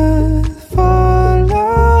earth for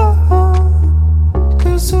love.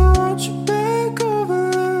 'Cause I want you back over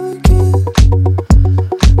again.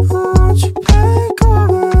 I want you back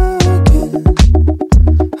over again.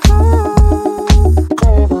 Oh,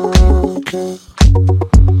 over again.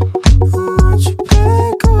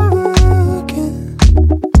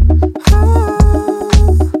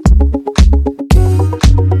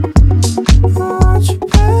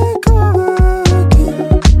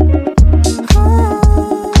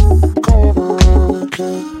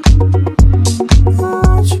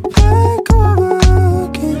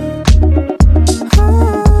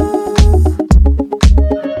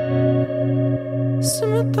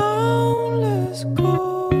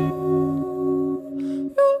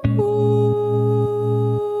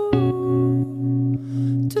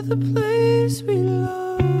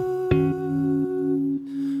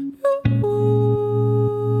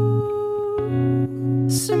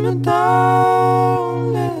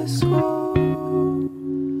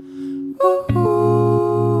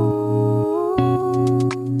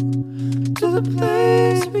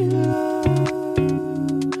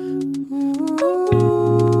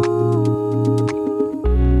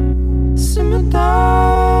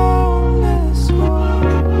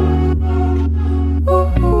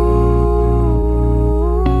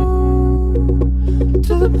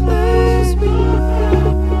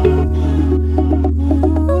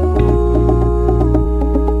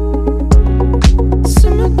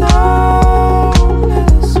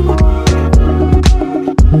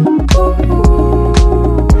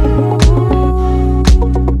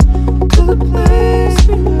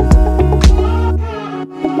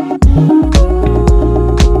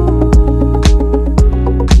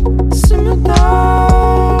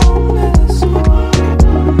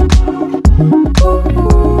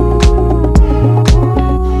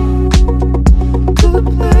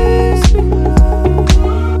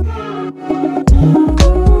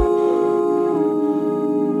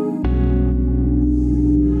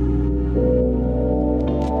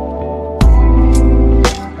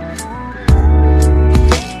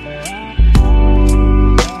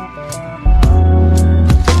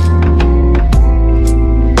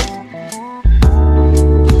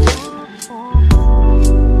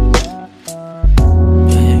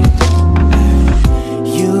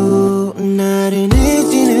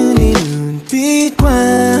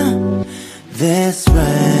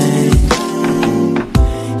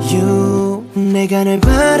 내가 널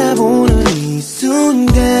바라보는 이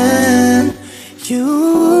순간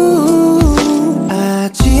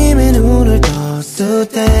아침에 눈을 떴을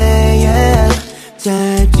때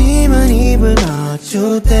짧지만 입을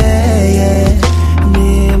맞출 때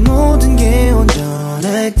내 모든 게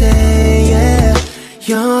온전할 때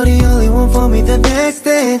You're the only one for me, the next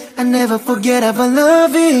day I never forget how I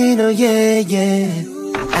love it, oh yeah, yeah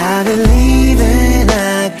I believe and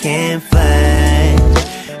I can't fight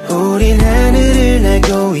우린 하늘을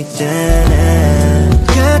날고 있잖아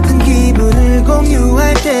같은 기분을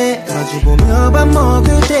공유할 때 마주보며 밥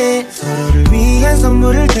먹을 때 서로를 위한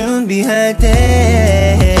선물을 준비할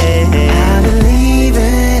때 I believe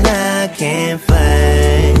and I can't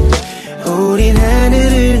fight 우린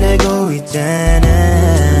하늘을 날고 있잖아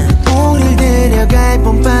우릴 데려갈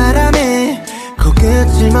봄바람에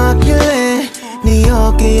코끝을 먹길래 네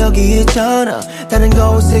어깨 여기 있잖아 다른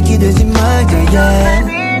곳에 기대지 말자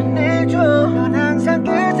yeah. 넌 항상 그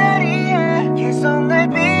자리에 계속 날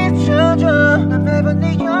비춰줘 난 매번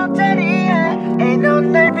네 곁자리에 에이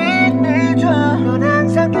넌 날 빛내줘 넌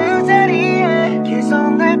항상 그 자리에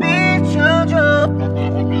계속 날 비춰줘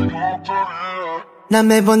난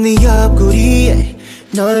매번 네 옆구리에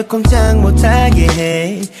너를 꼼짝 못하게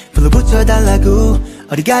해 불러 붙여달라고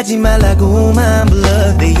어디 가지 말라고만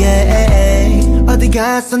불러대 yeah. 어디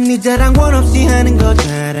가서 네 자랑 원 없이 하는 거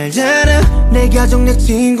잘 알잖아 내 가족 내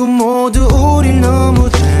친구 모두 우릴 너무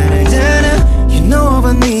잘 알잖아 You know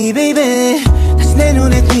about me baby 다시 내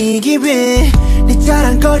눈에 띄기 위해 네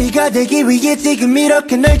자랑거리가 되기 위해 지금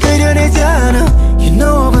이렇게 널 그려내잖아 You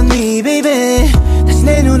know about me baby 다시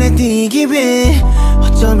내 눈에 띄기 위해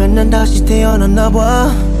어쩌면 난 다시 태어났나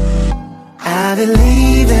봐 I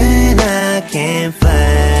believe and I can't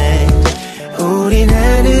fight 우린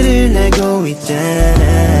하늘을 날고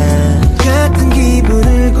있잖아 같은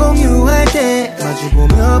기분을 공유할 때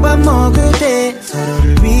마주보며 밥 먹을 때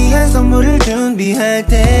서로를 위한 선물을 준비할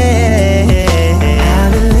때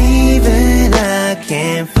I believe and I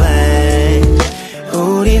can't fight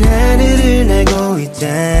우린 하늘을 날고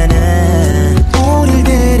있잖아 우릴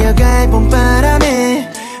데려갈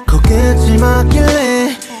봄바람에 코끝을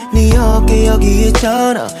먹길래 네 어깨 여기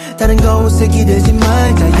있잖아 다른 곳에 기대지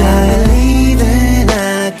말자 yeah. I believe and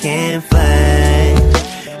I can't fight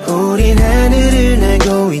우린 하늘을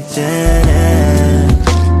날고 있잖아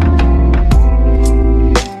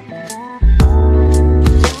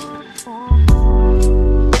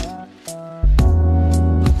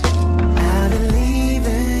I believe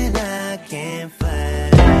and I can't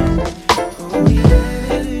fight 우린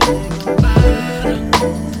하늘을 날고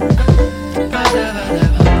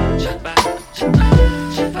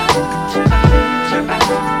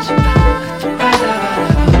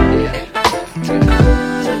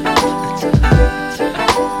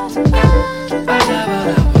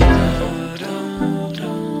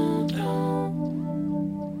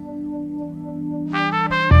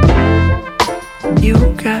You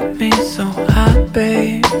got me so hot,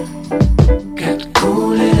 babe. Got to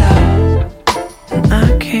cool it out. And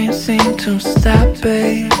I can't seem to stop,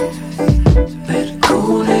 babe. Let it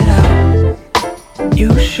cool it out.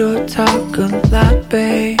 You sure talk a lot,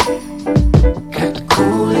 babe. Got to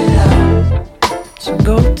cool it out. So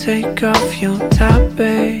go take off your top,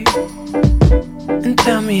 babe. And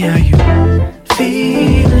tell me how you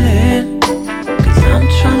feeling. Cause I'm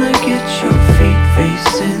tryna get your feet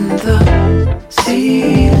facing the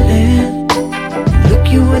ceiling. Look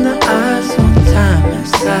you in the eyes one time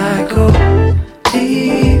as I go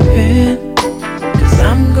deep in. Cause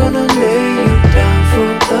I'm gonna lay you down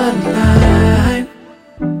for the night.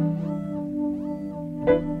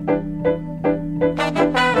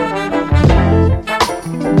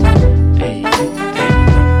 Hey, hey,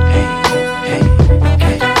 hey, hey,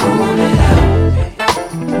 hey, cool it out.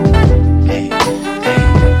 Hey, hey, hey,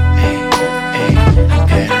 hey,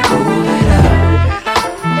 hey, cool it out.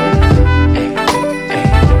 Hey, hey,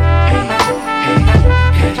 hey, hey,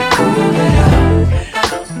 hey, cool it out.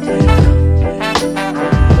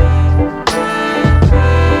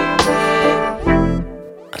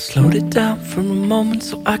 I slowed it down for a moment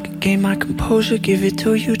so I could gain my composure. Give it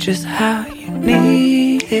to you just how you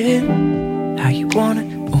need it, how you want it.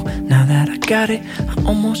 Oh, now that I got it, I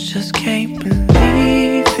almost just can't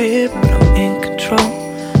believe it. But I'm in control,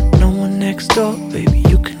 no one next door. Baby,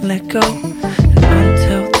 you can let go. And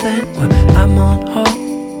until then, well, I'm on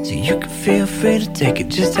hold. So you can feel free to take it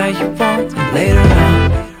just how you want. And later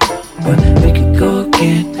on, well, we can go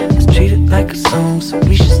again. Let's treat it like a song, so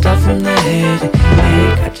we should start from the head.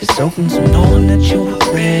 Hey, got just open, so knowing that you were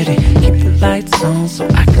ready. Keep the lights on, so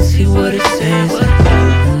I can see what it says.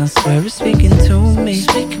 And I swear it's speaking to me,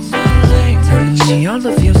 telling me me all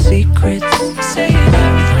of your secrets.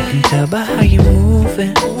 I can tell by how you're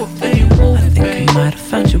moving. I think I might have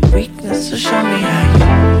found your weakness, so show me how you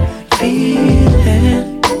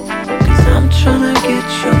feeling. Cause I'm tryna get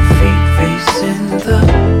your feet facing the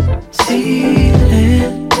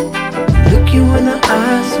ceiling. Look you in the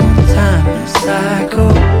eyes one time as I go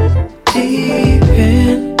deep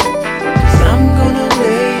in. Cause I'm gonna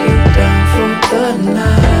lay you down for the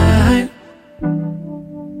night.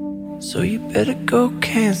 So you better go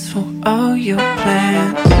cancel all your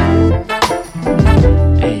plans.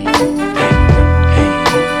 Hey, hey, hey,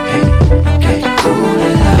 hey, cool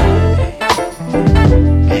it out.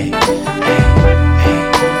 Hey, hey, hey,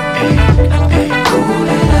 hey, hey, cool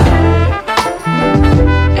it out.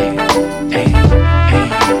 Hey, hey, hey, hey,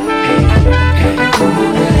 hey,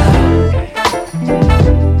 cool it out.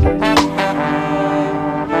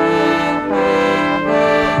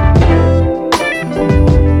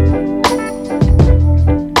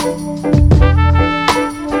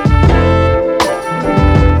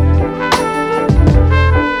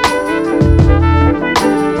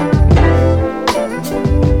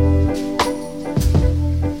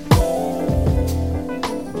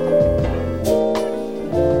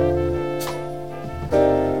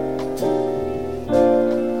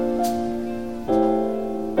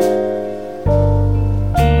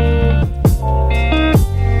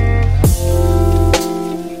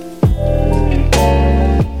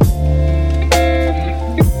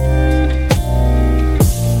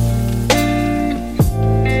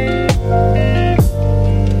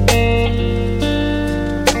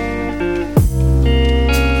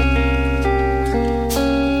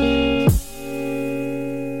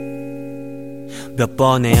 몇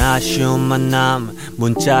번의 아쉬운 만남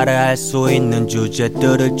문자를 할 수 있는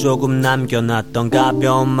주제들을 조금 남겨놨던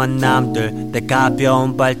가벼운 만남들 내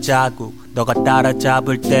가벼운 발자국 너가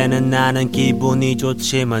따라잡을 때는 나는 기분이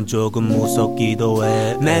좋지만 조금 무섭기도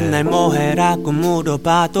해 맨날 뭐해라고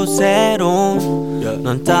물어봐도 새로운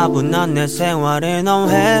넌 따분한 내 생활에 너무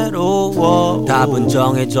해로워 답은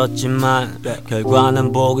정해졌지만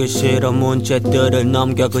결과는 보기 싫어 문제들을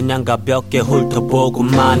넘겨 그냥 가볍게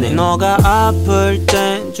훑어보고만 해 너가 아플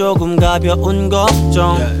땐 조금 가벼운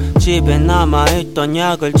걱정 집에 남아있던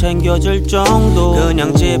약을 챙겨줄 정도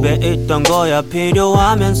그냥 집에 있던 거야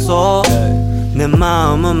필요하면서 내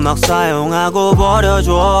마음은 막 사용하고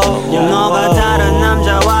버려줘 너가 다른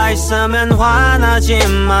남자와 있으면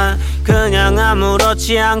화나지만 그냥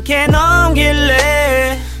아무렇지 않게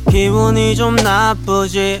넘길래 기분이 좀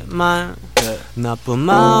나쁘지만 나쁜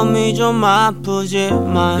마음이 좀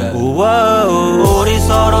아프지만 우리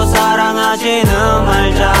서로 사랑하지는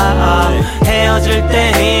말자 헤어질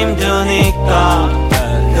때 힘드니까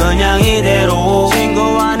그냥 이대로 친구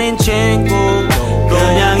아닌 친구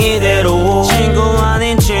그냥 이대로 친구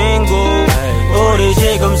아닌 친구 우리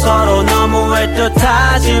지금 서로 너무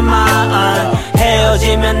애틋하지만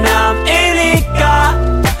헤어지면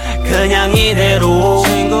남이니까 그냥 이대로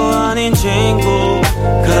친구 아닌 친구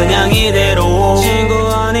그냥 이대로 친구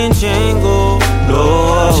아닌 친구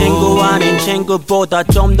친구 아닌 친구보다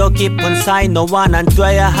좀 더 깊은 사이 너와 난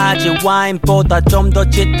돼야 하지 와인보다 좀 더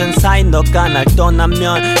짙은 사이 너가 날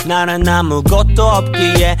떠나면 나는 아무것도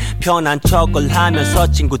없기에 편한 척을 하면서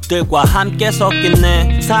친구들과 함께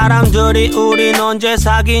섞이네 사람들이 우린 언제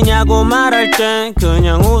사귀냐고 말할 땐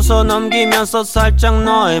그냥 웃어 넘기면서 살짝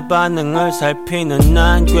너의 반응을 살피는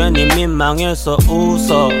난 괜히 민망해서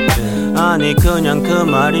웃어 아니 그냥 그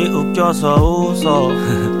말이 웃겨서 웃어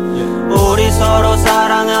우리 서로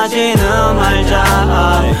사랑하지는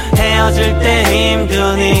말자 헤어질 때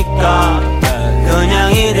힘드니까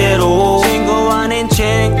그냥 이대로 친구 아닌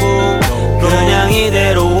친구 그냥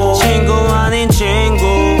이대로 친구 아닌 친구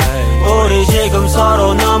우리 지금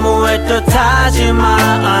서로 너무 애틋하지만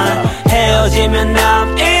헤어지면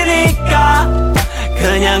남이니까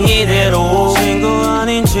그냥 이대로 친구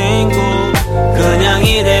아닌 친구 그냥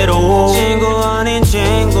이대로 친구 아닌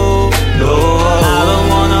친구 I don't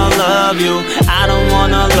wanna love you I don't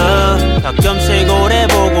wanna love 가끔씩 오래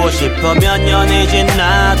보고 싶어 몇 년이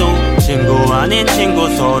지나도 친구 아닌 친구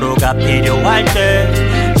서로가 필요할 때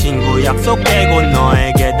친구 약속 깨고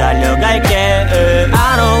너에게 달려갈게 I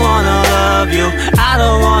don't wanna love you I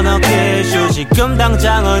don't wanna kiss you 지금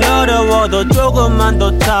당장은 어려워도 조금만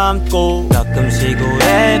더 참고 가끔씩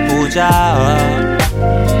우울해보자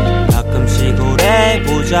가끔씩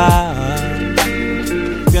우울해보자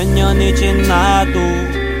몇 년이 지나도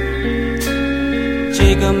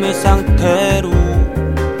지금 이 상태로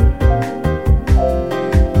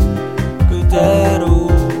그대로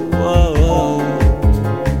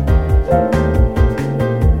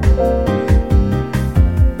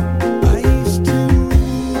I used to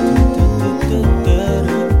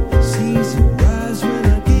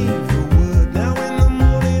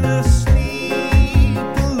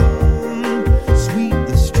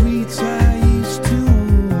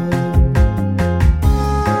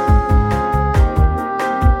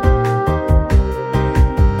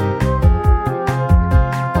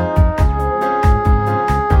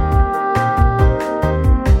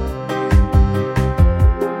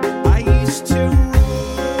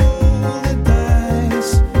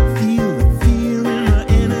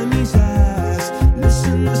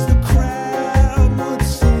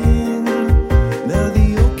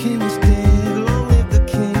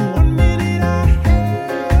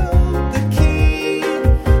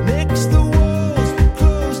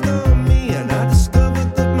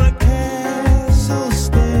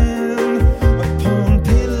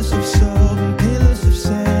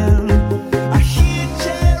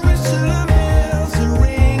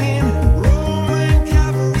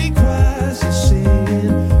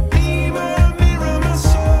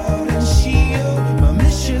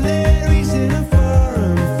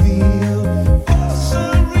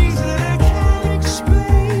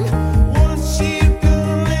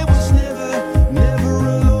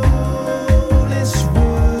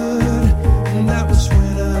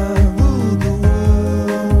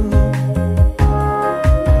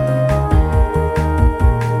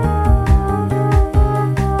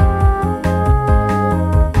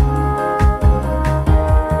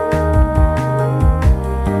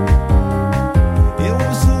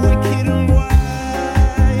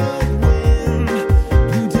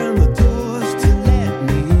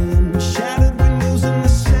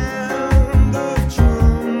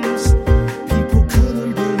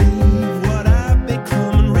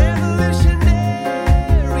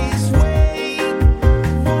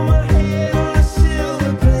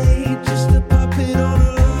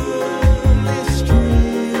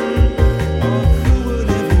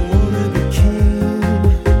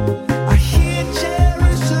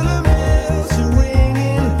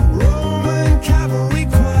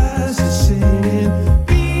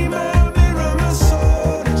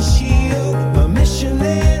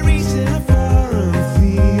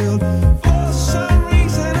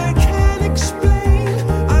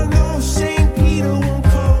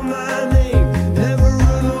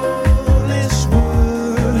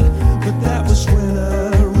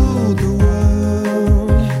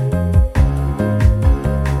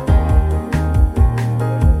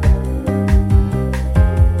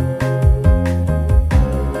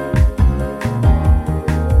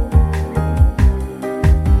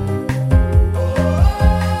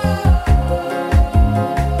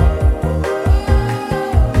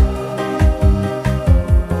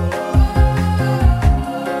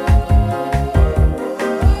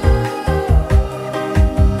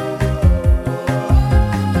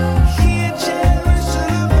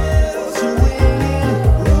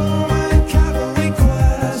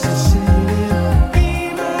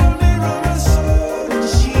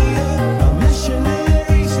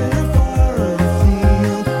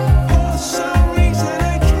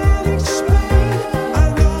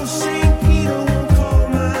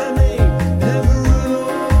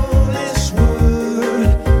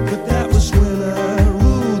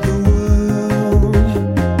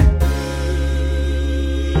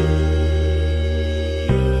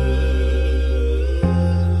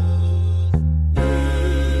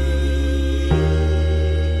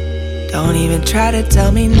Don't try to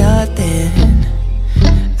tell me nothing.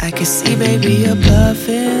 I can see, baby, you're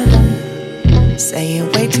bluffing,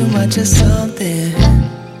 saying way too much or something.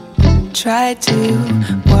 Tried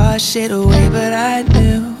to wash it away, but I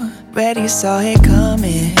knew, already saw it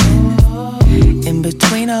coming. In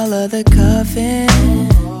between all of the cuffing,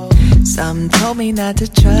 something told me not to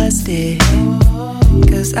trust it,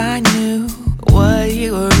 cause I knew what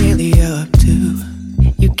you were really up to.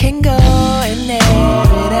 You can go and air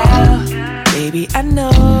it out, baby, I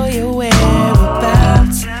know your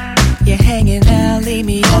whereabouts. You're hanging out, leave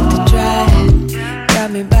me up to dry.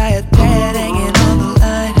 Got me by a thread hanging on the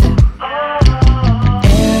line.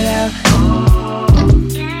 Air it out,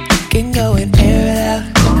 you can go and air it out.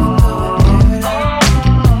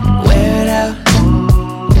 Wear it out,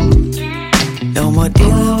 no more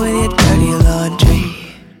dealing with your dirty laundry.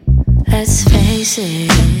 Let's face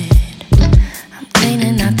it, I'm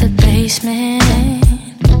cleaning out the basement.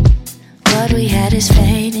 What we had is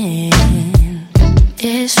fading.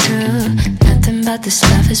 It's true, nothing but this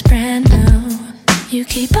love is brand new. You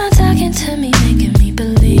keep on talking to me, making me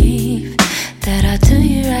believe that I'll do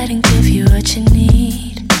you right and give you what you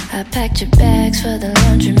need. I packed your bags for the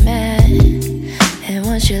laundromat, and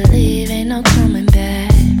once you leave, ain't no coming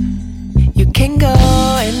back. You can go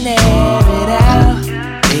and air it out,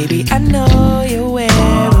 baby, I know your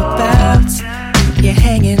whereabouts. You're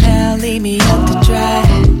hanging out, leave me up to dry.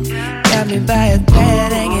 Got me by a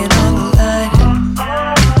thread hanging on the line.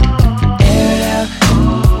 Air it out,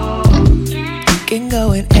 you can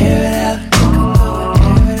go and air it out.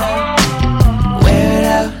 Wear it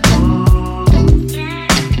out,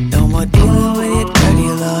 no more dealing with your dirty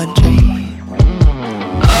laundry.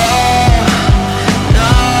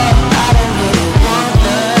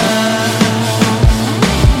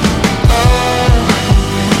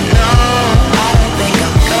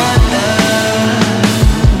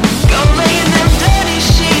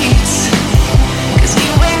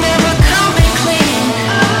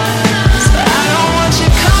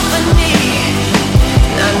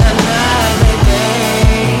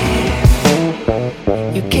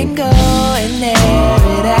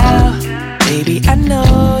 I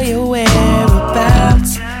know your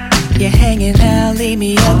whereabouts. You're hanging out, leave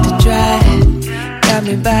me up to dry. Got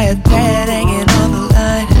me by a thread hanging on the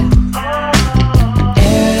line.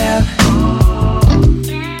 Air it out,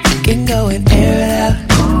 you can go and air it out.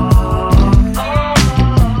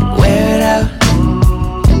 Wear it out,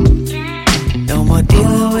 no more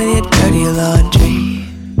dealing with your dirty laundry.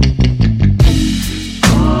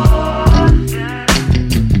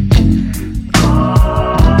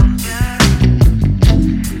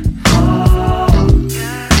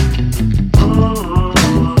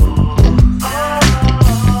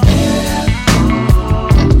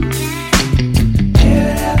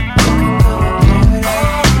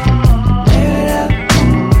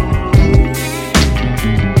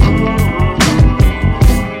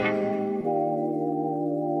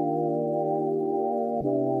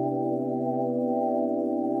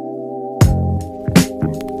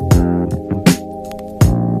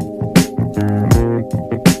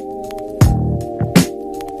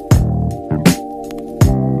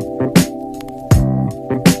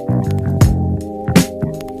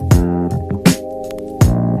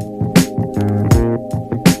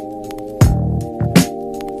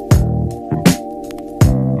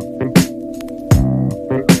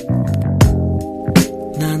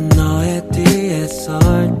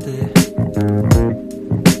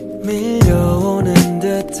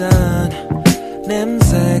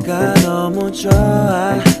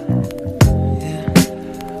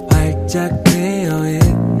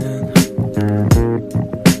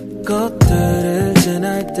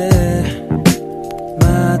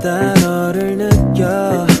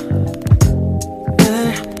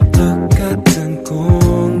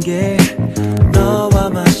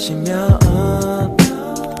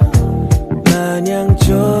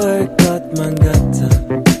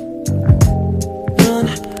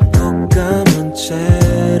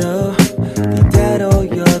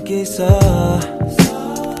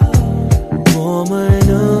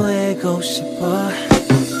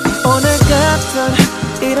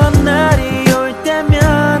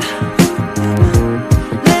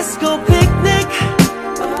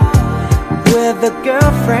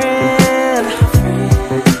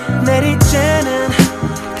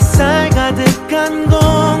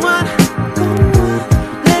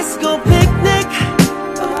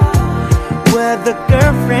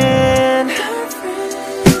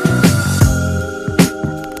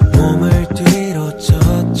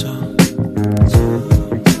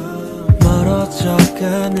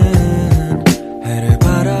 멀어져가는 해를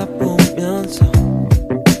바라보면서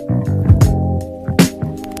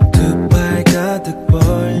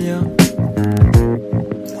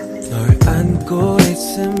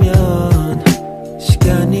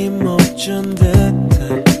멈춘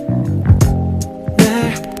듯한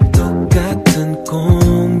늘 똑같은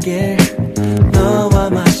공기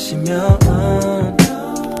너와 마시면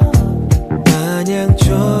마냥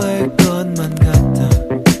좋을 것만 같아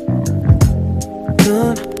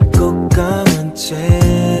눈 꼭 감은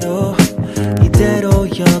채로 이대로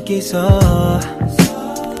여기서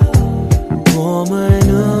몸을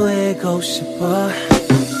누이고 싶어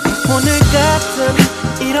오늘 같은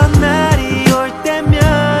이런 날이 올 때면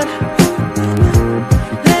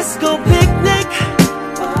Let's go picnic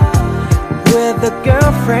with a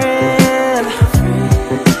girlfriend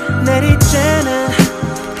내리쬐는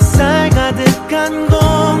햇살 가득한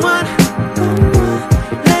공원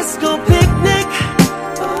Let's go picnic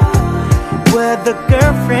with a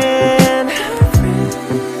girlfriend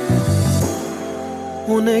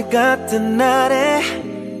오늘 같은 날에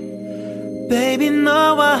Baby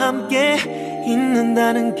너와 함께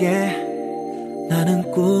있는다는 게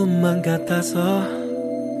나는 꿈만 같아서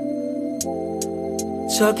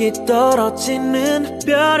저기 떨어지는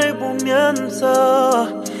별을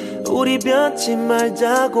보면서 우리 변치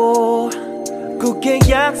말자고 굳게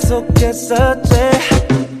약속했었지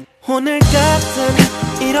오늘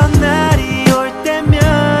같은 이런 날이 올 때면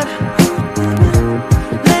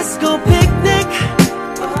Let's go picnic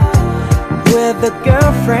with a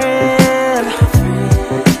girlfriend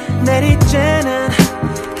내리쬐는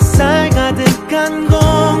햇살 가득한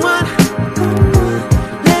공원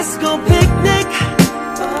Let's go picnic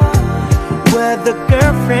with a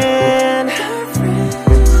girlfriend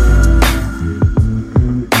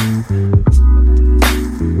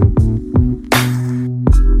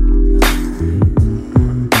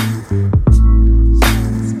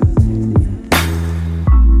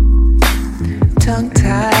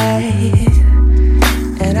Tongue-tied,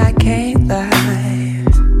 and I can't lie.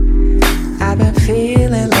 I've been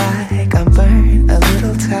feeling like I'm burnt, a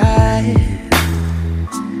little tired.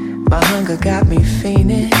 My hunger got me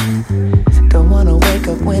fiending. Don't wanna wake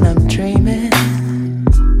up when I'm dreaming.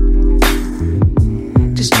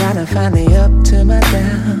 Just trying to find the up to my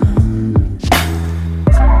down.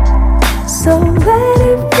 So let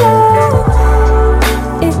it flow.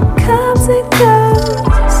 It comes and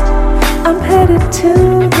goes. I'm headed to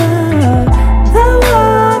the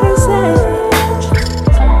water's edge.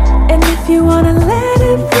 And if you wanna let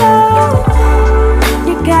it flow,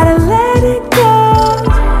 you gotta let it go.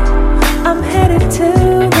 I'm headed to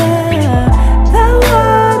the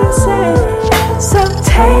water's edge. So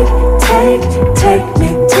take me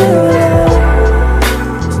to the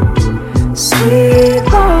sweet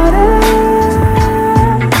water.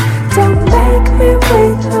 Don't make me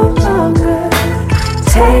wait no longer.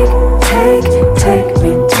 Take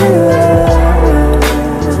me to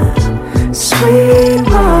the sweet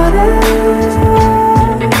water.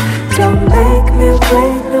 Don't make me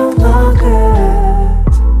wait no longer.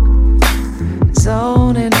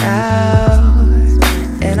 Zoning out,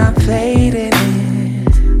 and I'm fading in.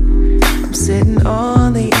 I'm sitting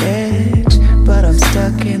on the edge, but I'm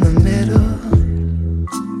stuck in the middle.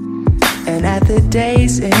 And at the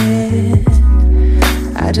day's end,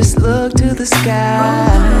 I just look to the sky,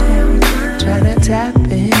 trying to tap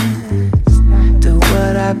in to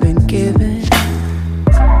what I've been given.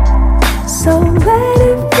 So let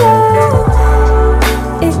it flow.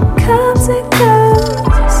 It comes and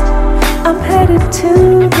goes. I'm headed to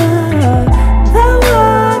the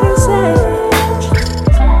water's edge.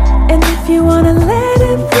 And if you wanna let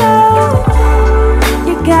it flow,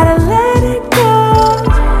 you gotta let it go.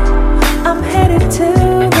 I'm headed to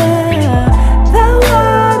the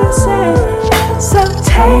water's edge. So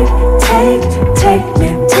take me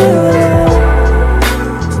to the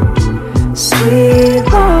sweet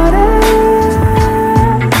water.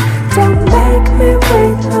 Don't make me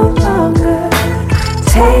wait no longer.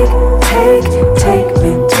 Take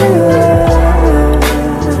me to the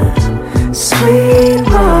sweet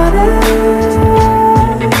water.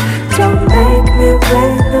 Don't make me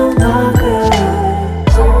wait no longer.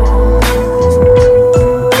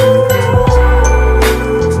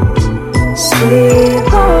 Sweet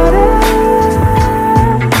water.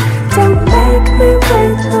 Don't make me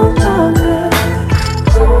wait no longer.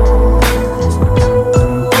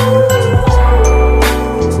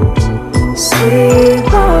 Sweet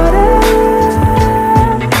water.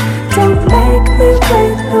 Don't make me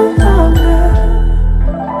wait no longer.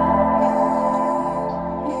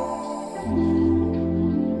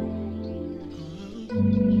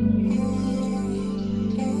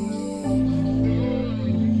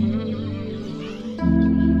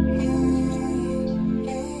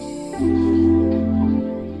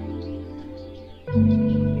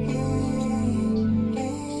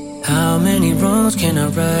 How many wrongs can I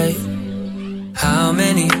right How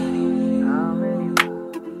many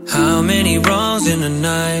wrongs in the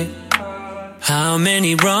night? How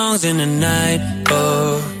many wrongs in the night?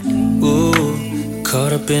 Oh, ooh,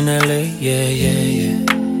 caught up in LA, yeah, yeah, yeah.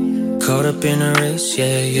 Caught up in a race,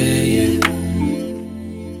 yeah, yeah, yeah.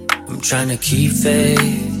 I'm trying to keep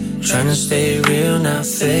faith, trying to stay real, not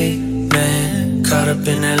fake, man. Caught up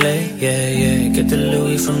in LA, yeah, yeah. Get the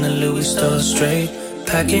Louis from the Louis store straight.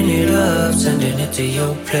 Packing it up, sending it to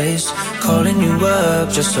your place. Calling you up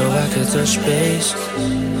just so I could touch base.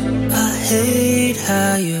 I hate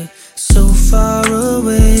how you're so far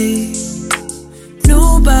away.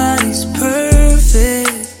 Nobody's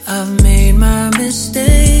perfect, I've made my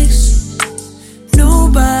mistakes.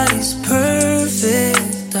 Nobody's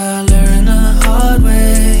perfect, I learned the hard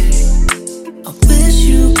way. I wish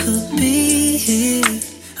you could be here,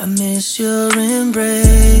 I miss your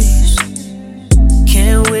embrace.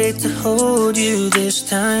 Can't wait to hold you this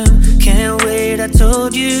time. Can't wait, I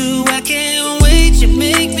told you I can't wait. You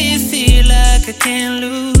make me feel like I can't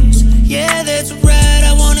lose. Yeah, that's right,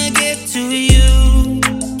 I wanna get to you.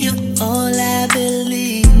 You're all I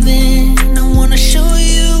believe in. I wanna show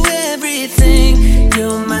you everything.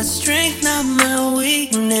 You're my strength, not my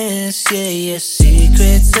weakness. Yeah, your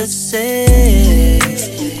secrets are safe,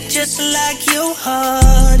 just like your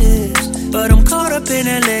heart is. But I'm caught up in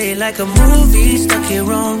LA like a movie, stuck here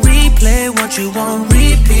on replay. Want you on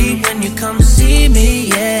repeat when you come see me,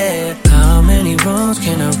 yeah. How many wrongs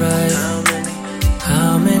can I right?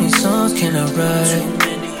 How many songs can I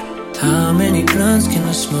write? How many blunts can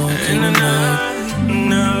I smoke in the night?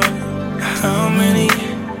 No, how many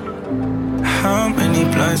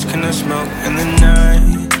blunts can I smoke in the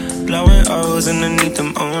night? Blowing O's underneath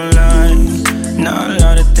them online. Not a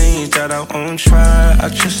lot of things that I won't try. I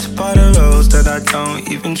just bought a rose that I don't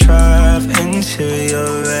even drive.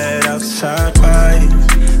 Interior red, outside white.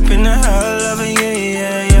 Been a hell of a year,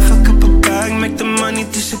 yeah, yeah. Fuck up a bag, make the money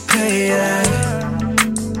disappear, yeah.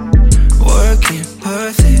 Working,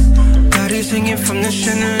 worth it. Bodies hanging from the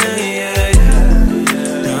chandelier, yeah,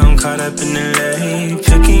 yeah. Now I'm caught up in the lane.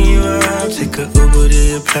 Picking you up, take a Uber to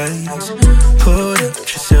your place. Pulled up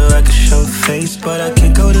just so I could show face, but I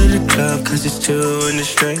can't go to the club cause it's 2 in the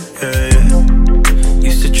straight, yeah, yeah.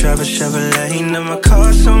 Used to drive a Chevrolet, now my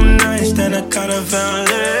car's so nice that I got a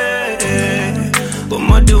valet. What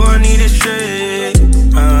more do I need to say?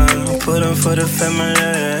 Put on for the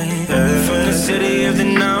family, yeah. From the city of the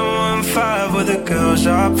 915, where the girls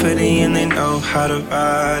are pretty and they know how to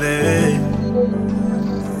ride it,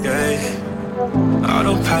 yeah.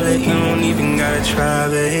 Autopilot, you don't even gotta try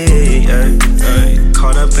it, yeah, yeah.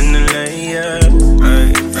 Caught up in the lane, yeah, yeah,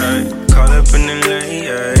 yeah. Caught up in the lane,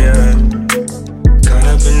 yeah, yeah. Caught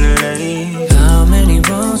up in the lane. How many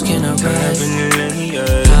wrongs can I right? Caught up in the lane,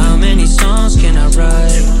 yeah. How many songs can I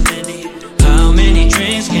write? How many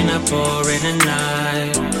drinks can I pour in a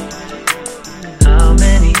night? How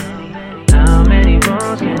many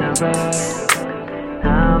wrongs can I right?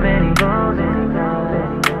 How many wrongs in a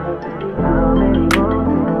night? How many wrongs can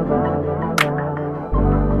I right?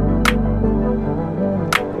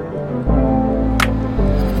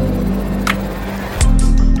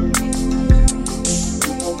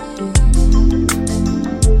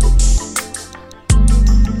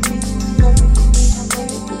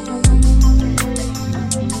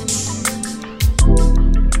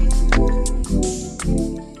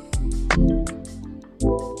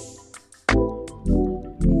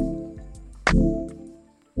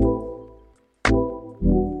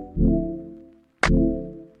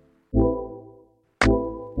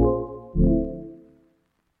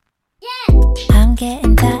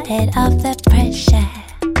 Getting tired of the pressure.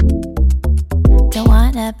 Don't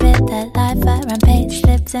wanna build that life around pay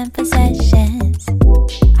slips and possessions.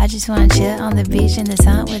 I just wanna chill on the beach in the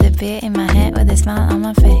sun with a beer in my hand, with a smile on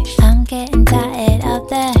my face. I'm getting tired of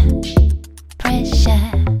the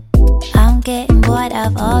pressure. I'm getting bored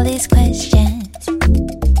of all these questions.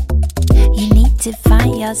 You need to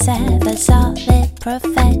find yourself a solid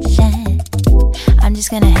profession. I'm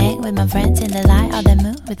just gonna hang with my friends in the light of the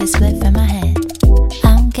moon with a spliff in my hand.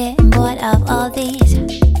 I'm getting bored of all these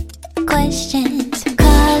questions.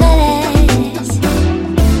 Colorless,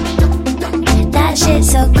 that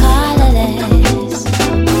shit's so colorless.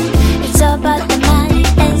 It's all about the money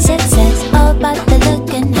and success, all about the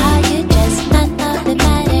look and how you dress. None of it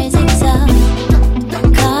matters, it's all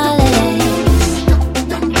colorless.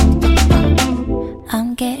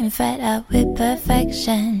 I'm getting fed up with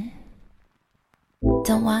perfection.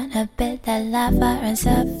 Don't wanna build that life around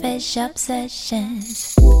selfish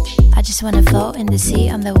obsessions. I just wanna float in the sea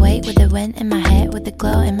on the wake, with the wind in my head, with the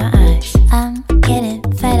glow in my eyes. I'm getting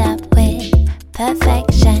fed up with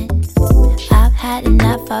perfection. I had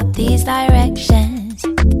enough of these directions.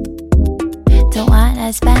 Don't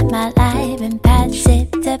wanna spend my life in passive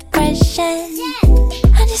depression.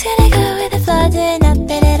 I'm just gonna go with the flow, doing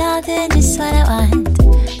nothing at all, doing just what I want.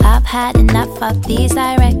 I've had enough of these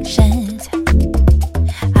directions.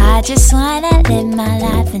 I just wanna live my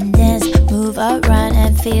life and dance, move around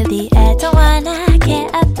and feel the air. Don't wanna care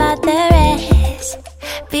about the rest,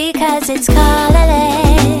 because it's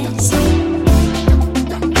colorless.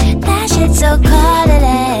 That shit's so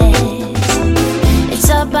colorless. It's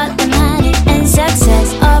all about the money and success,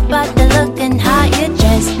 all about the look and how you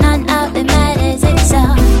dress. None of it matters, it's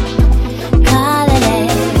all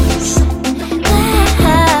colorless.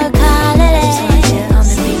 Wow, colorless. Just wanna chill on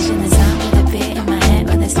the beach in the sun with a beer in my head,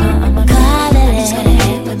 with a smile on my face. I'm just gonna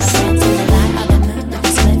hit with my friends in the light of the moon with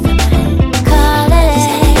a spliff in my hand. Colorless. Just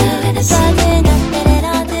gonna go with the flow, doing nothing at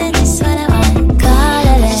all, doing just what I want.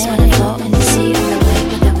 Colorless. Just wanna float in the sea on the wave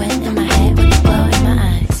with the wind in my head, with the glow in my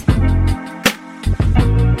eyes.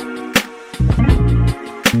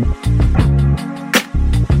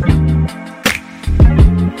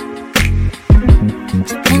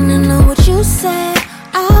 Depending on what you say,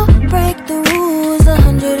 I'll break the rules.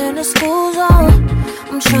 100 in the school zone.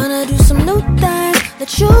 I'm tryna do some new things,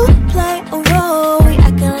 let you play a role. We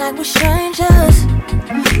acting like we're strangers.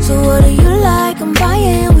 So what do you like? I'm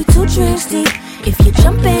buying, we 2 drinks deep. If you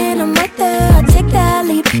jump in, I'm right there, I take that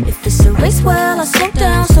leap. If it's a race, well, I slow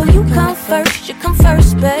down. So you come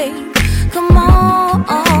first, babe. Come on.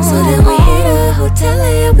 So then we hit a hotel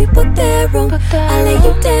and we book that room. I lay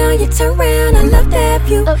you down, you turn around, I love that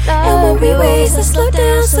view. And when we race, I slow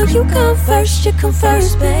down. So you come first,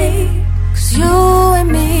 babe. Cause you and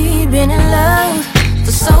me been in love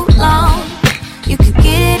for so long. You could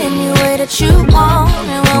get it any way that you want.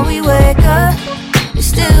 And when we wake up, you're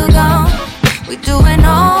still gone. We doing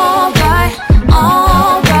alright.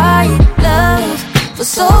 Love for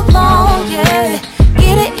so long, yeah.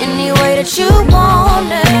 Get it any way that you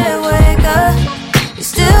want it. Wake up,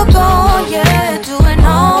 you're still gone, yeah. Doing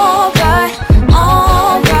alright.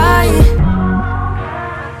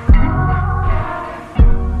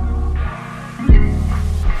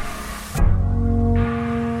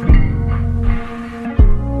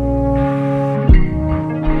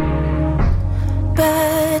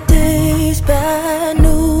 Bad days, bad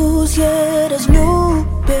news, yeah, that's new,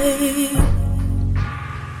 babe.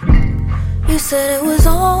 You said it was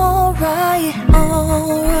alright.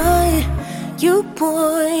 You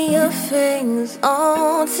point your fingers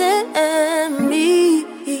onto me.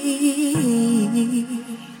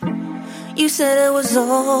 You said it was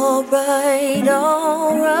alright.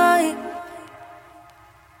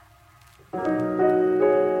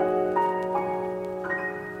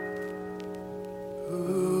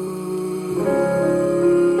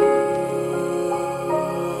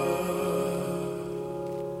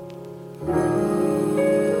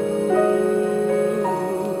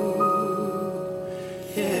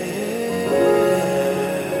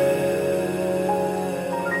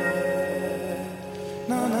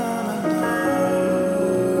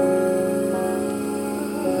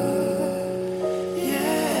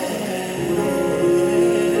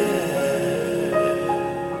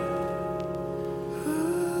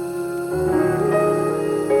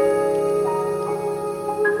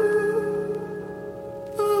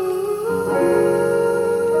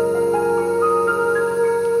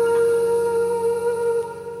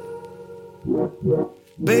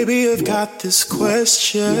 Baby, I've got this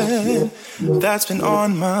question that's been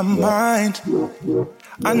on my mind.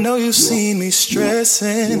 I know you've seen me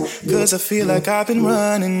stressing, cause I feel like I've been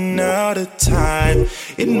running out of time.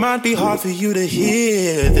 It might be hard for you to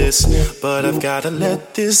hear this, but I've gotta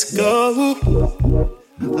let this go.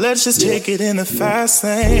 Let's just take it in the fast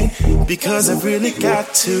lane, because I've really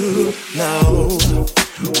got to know.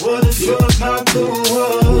 What if you're not the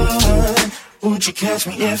one? Would you catch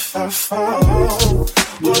me if I fall?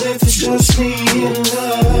 What if it's just me in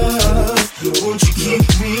love? Would you keep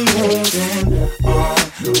me holding on?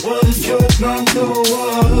 What if you're not the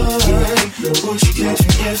one? Would you catch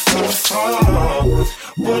me if I fall?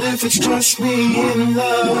 What if it's just me in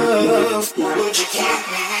love? Would you keep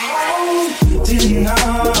me holding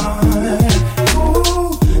on?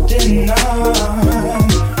 Ooh, deny.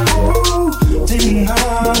 Ooh, deny.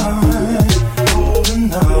 Holding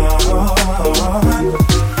on.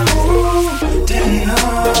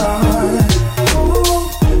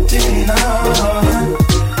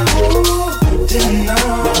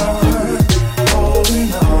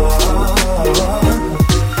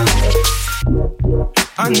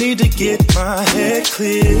 I need to get my head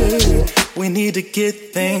clear. We need to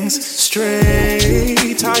get things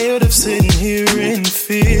straight. Tired of sitting here in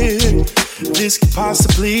fear. this could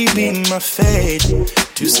possibly be my fate.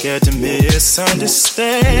 Too scared to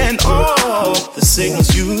misunderstand all the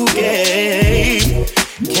signals you gave.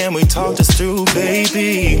 Can we talk this through,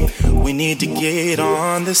 baby? We need to get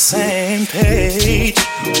on the same page.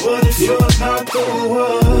 What if you're not the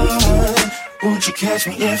one? Would you catch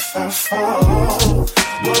me if I fall?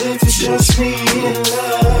 What if it's just me in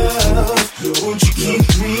love? Would you keep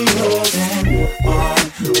me holding on?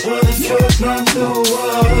 What if you're not the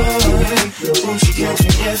one? Would you catch me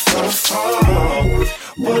if I fall?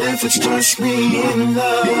 What if it's just me in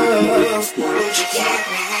love? Would you keep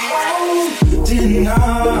me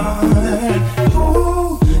denied?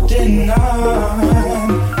 Ooh, denied.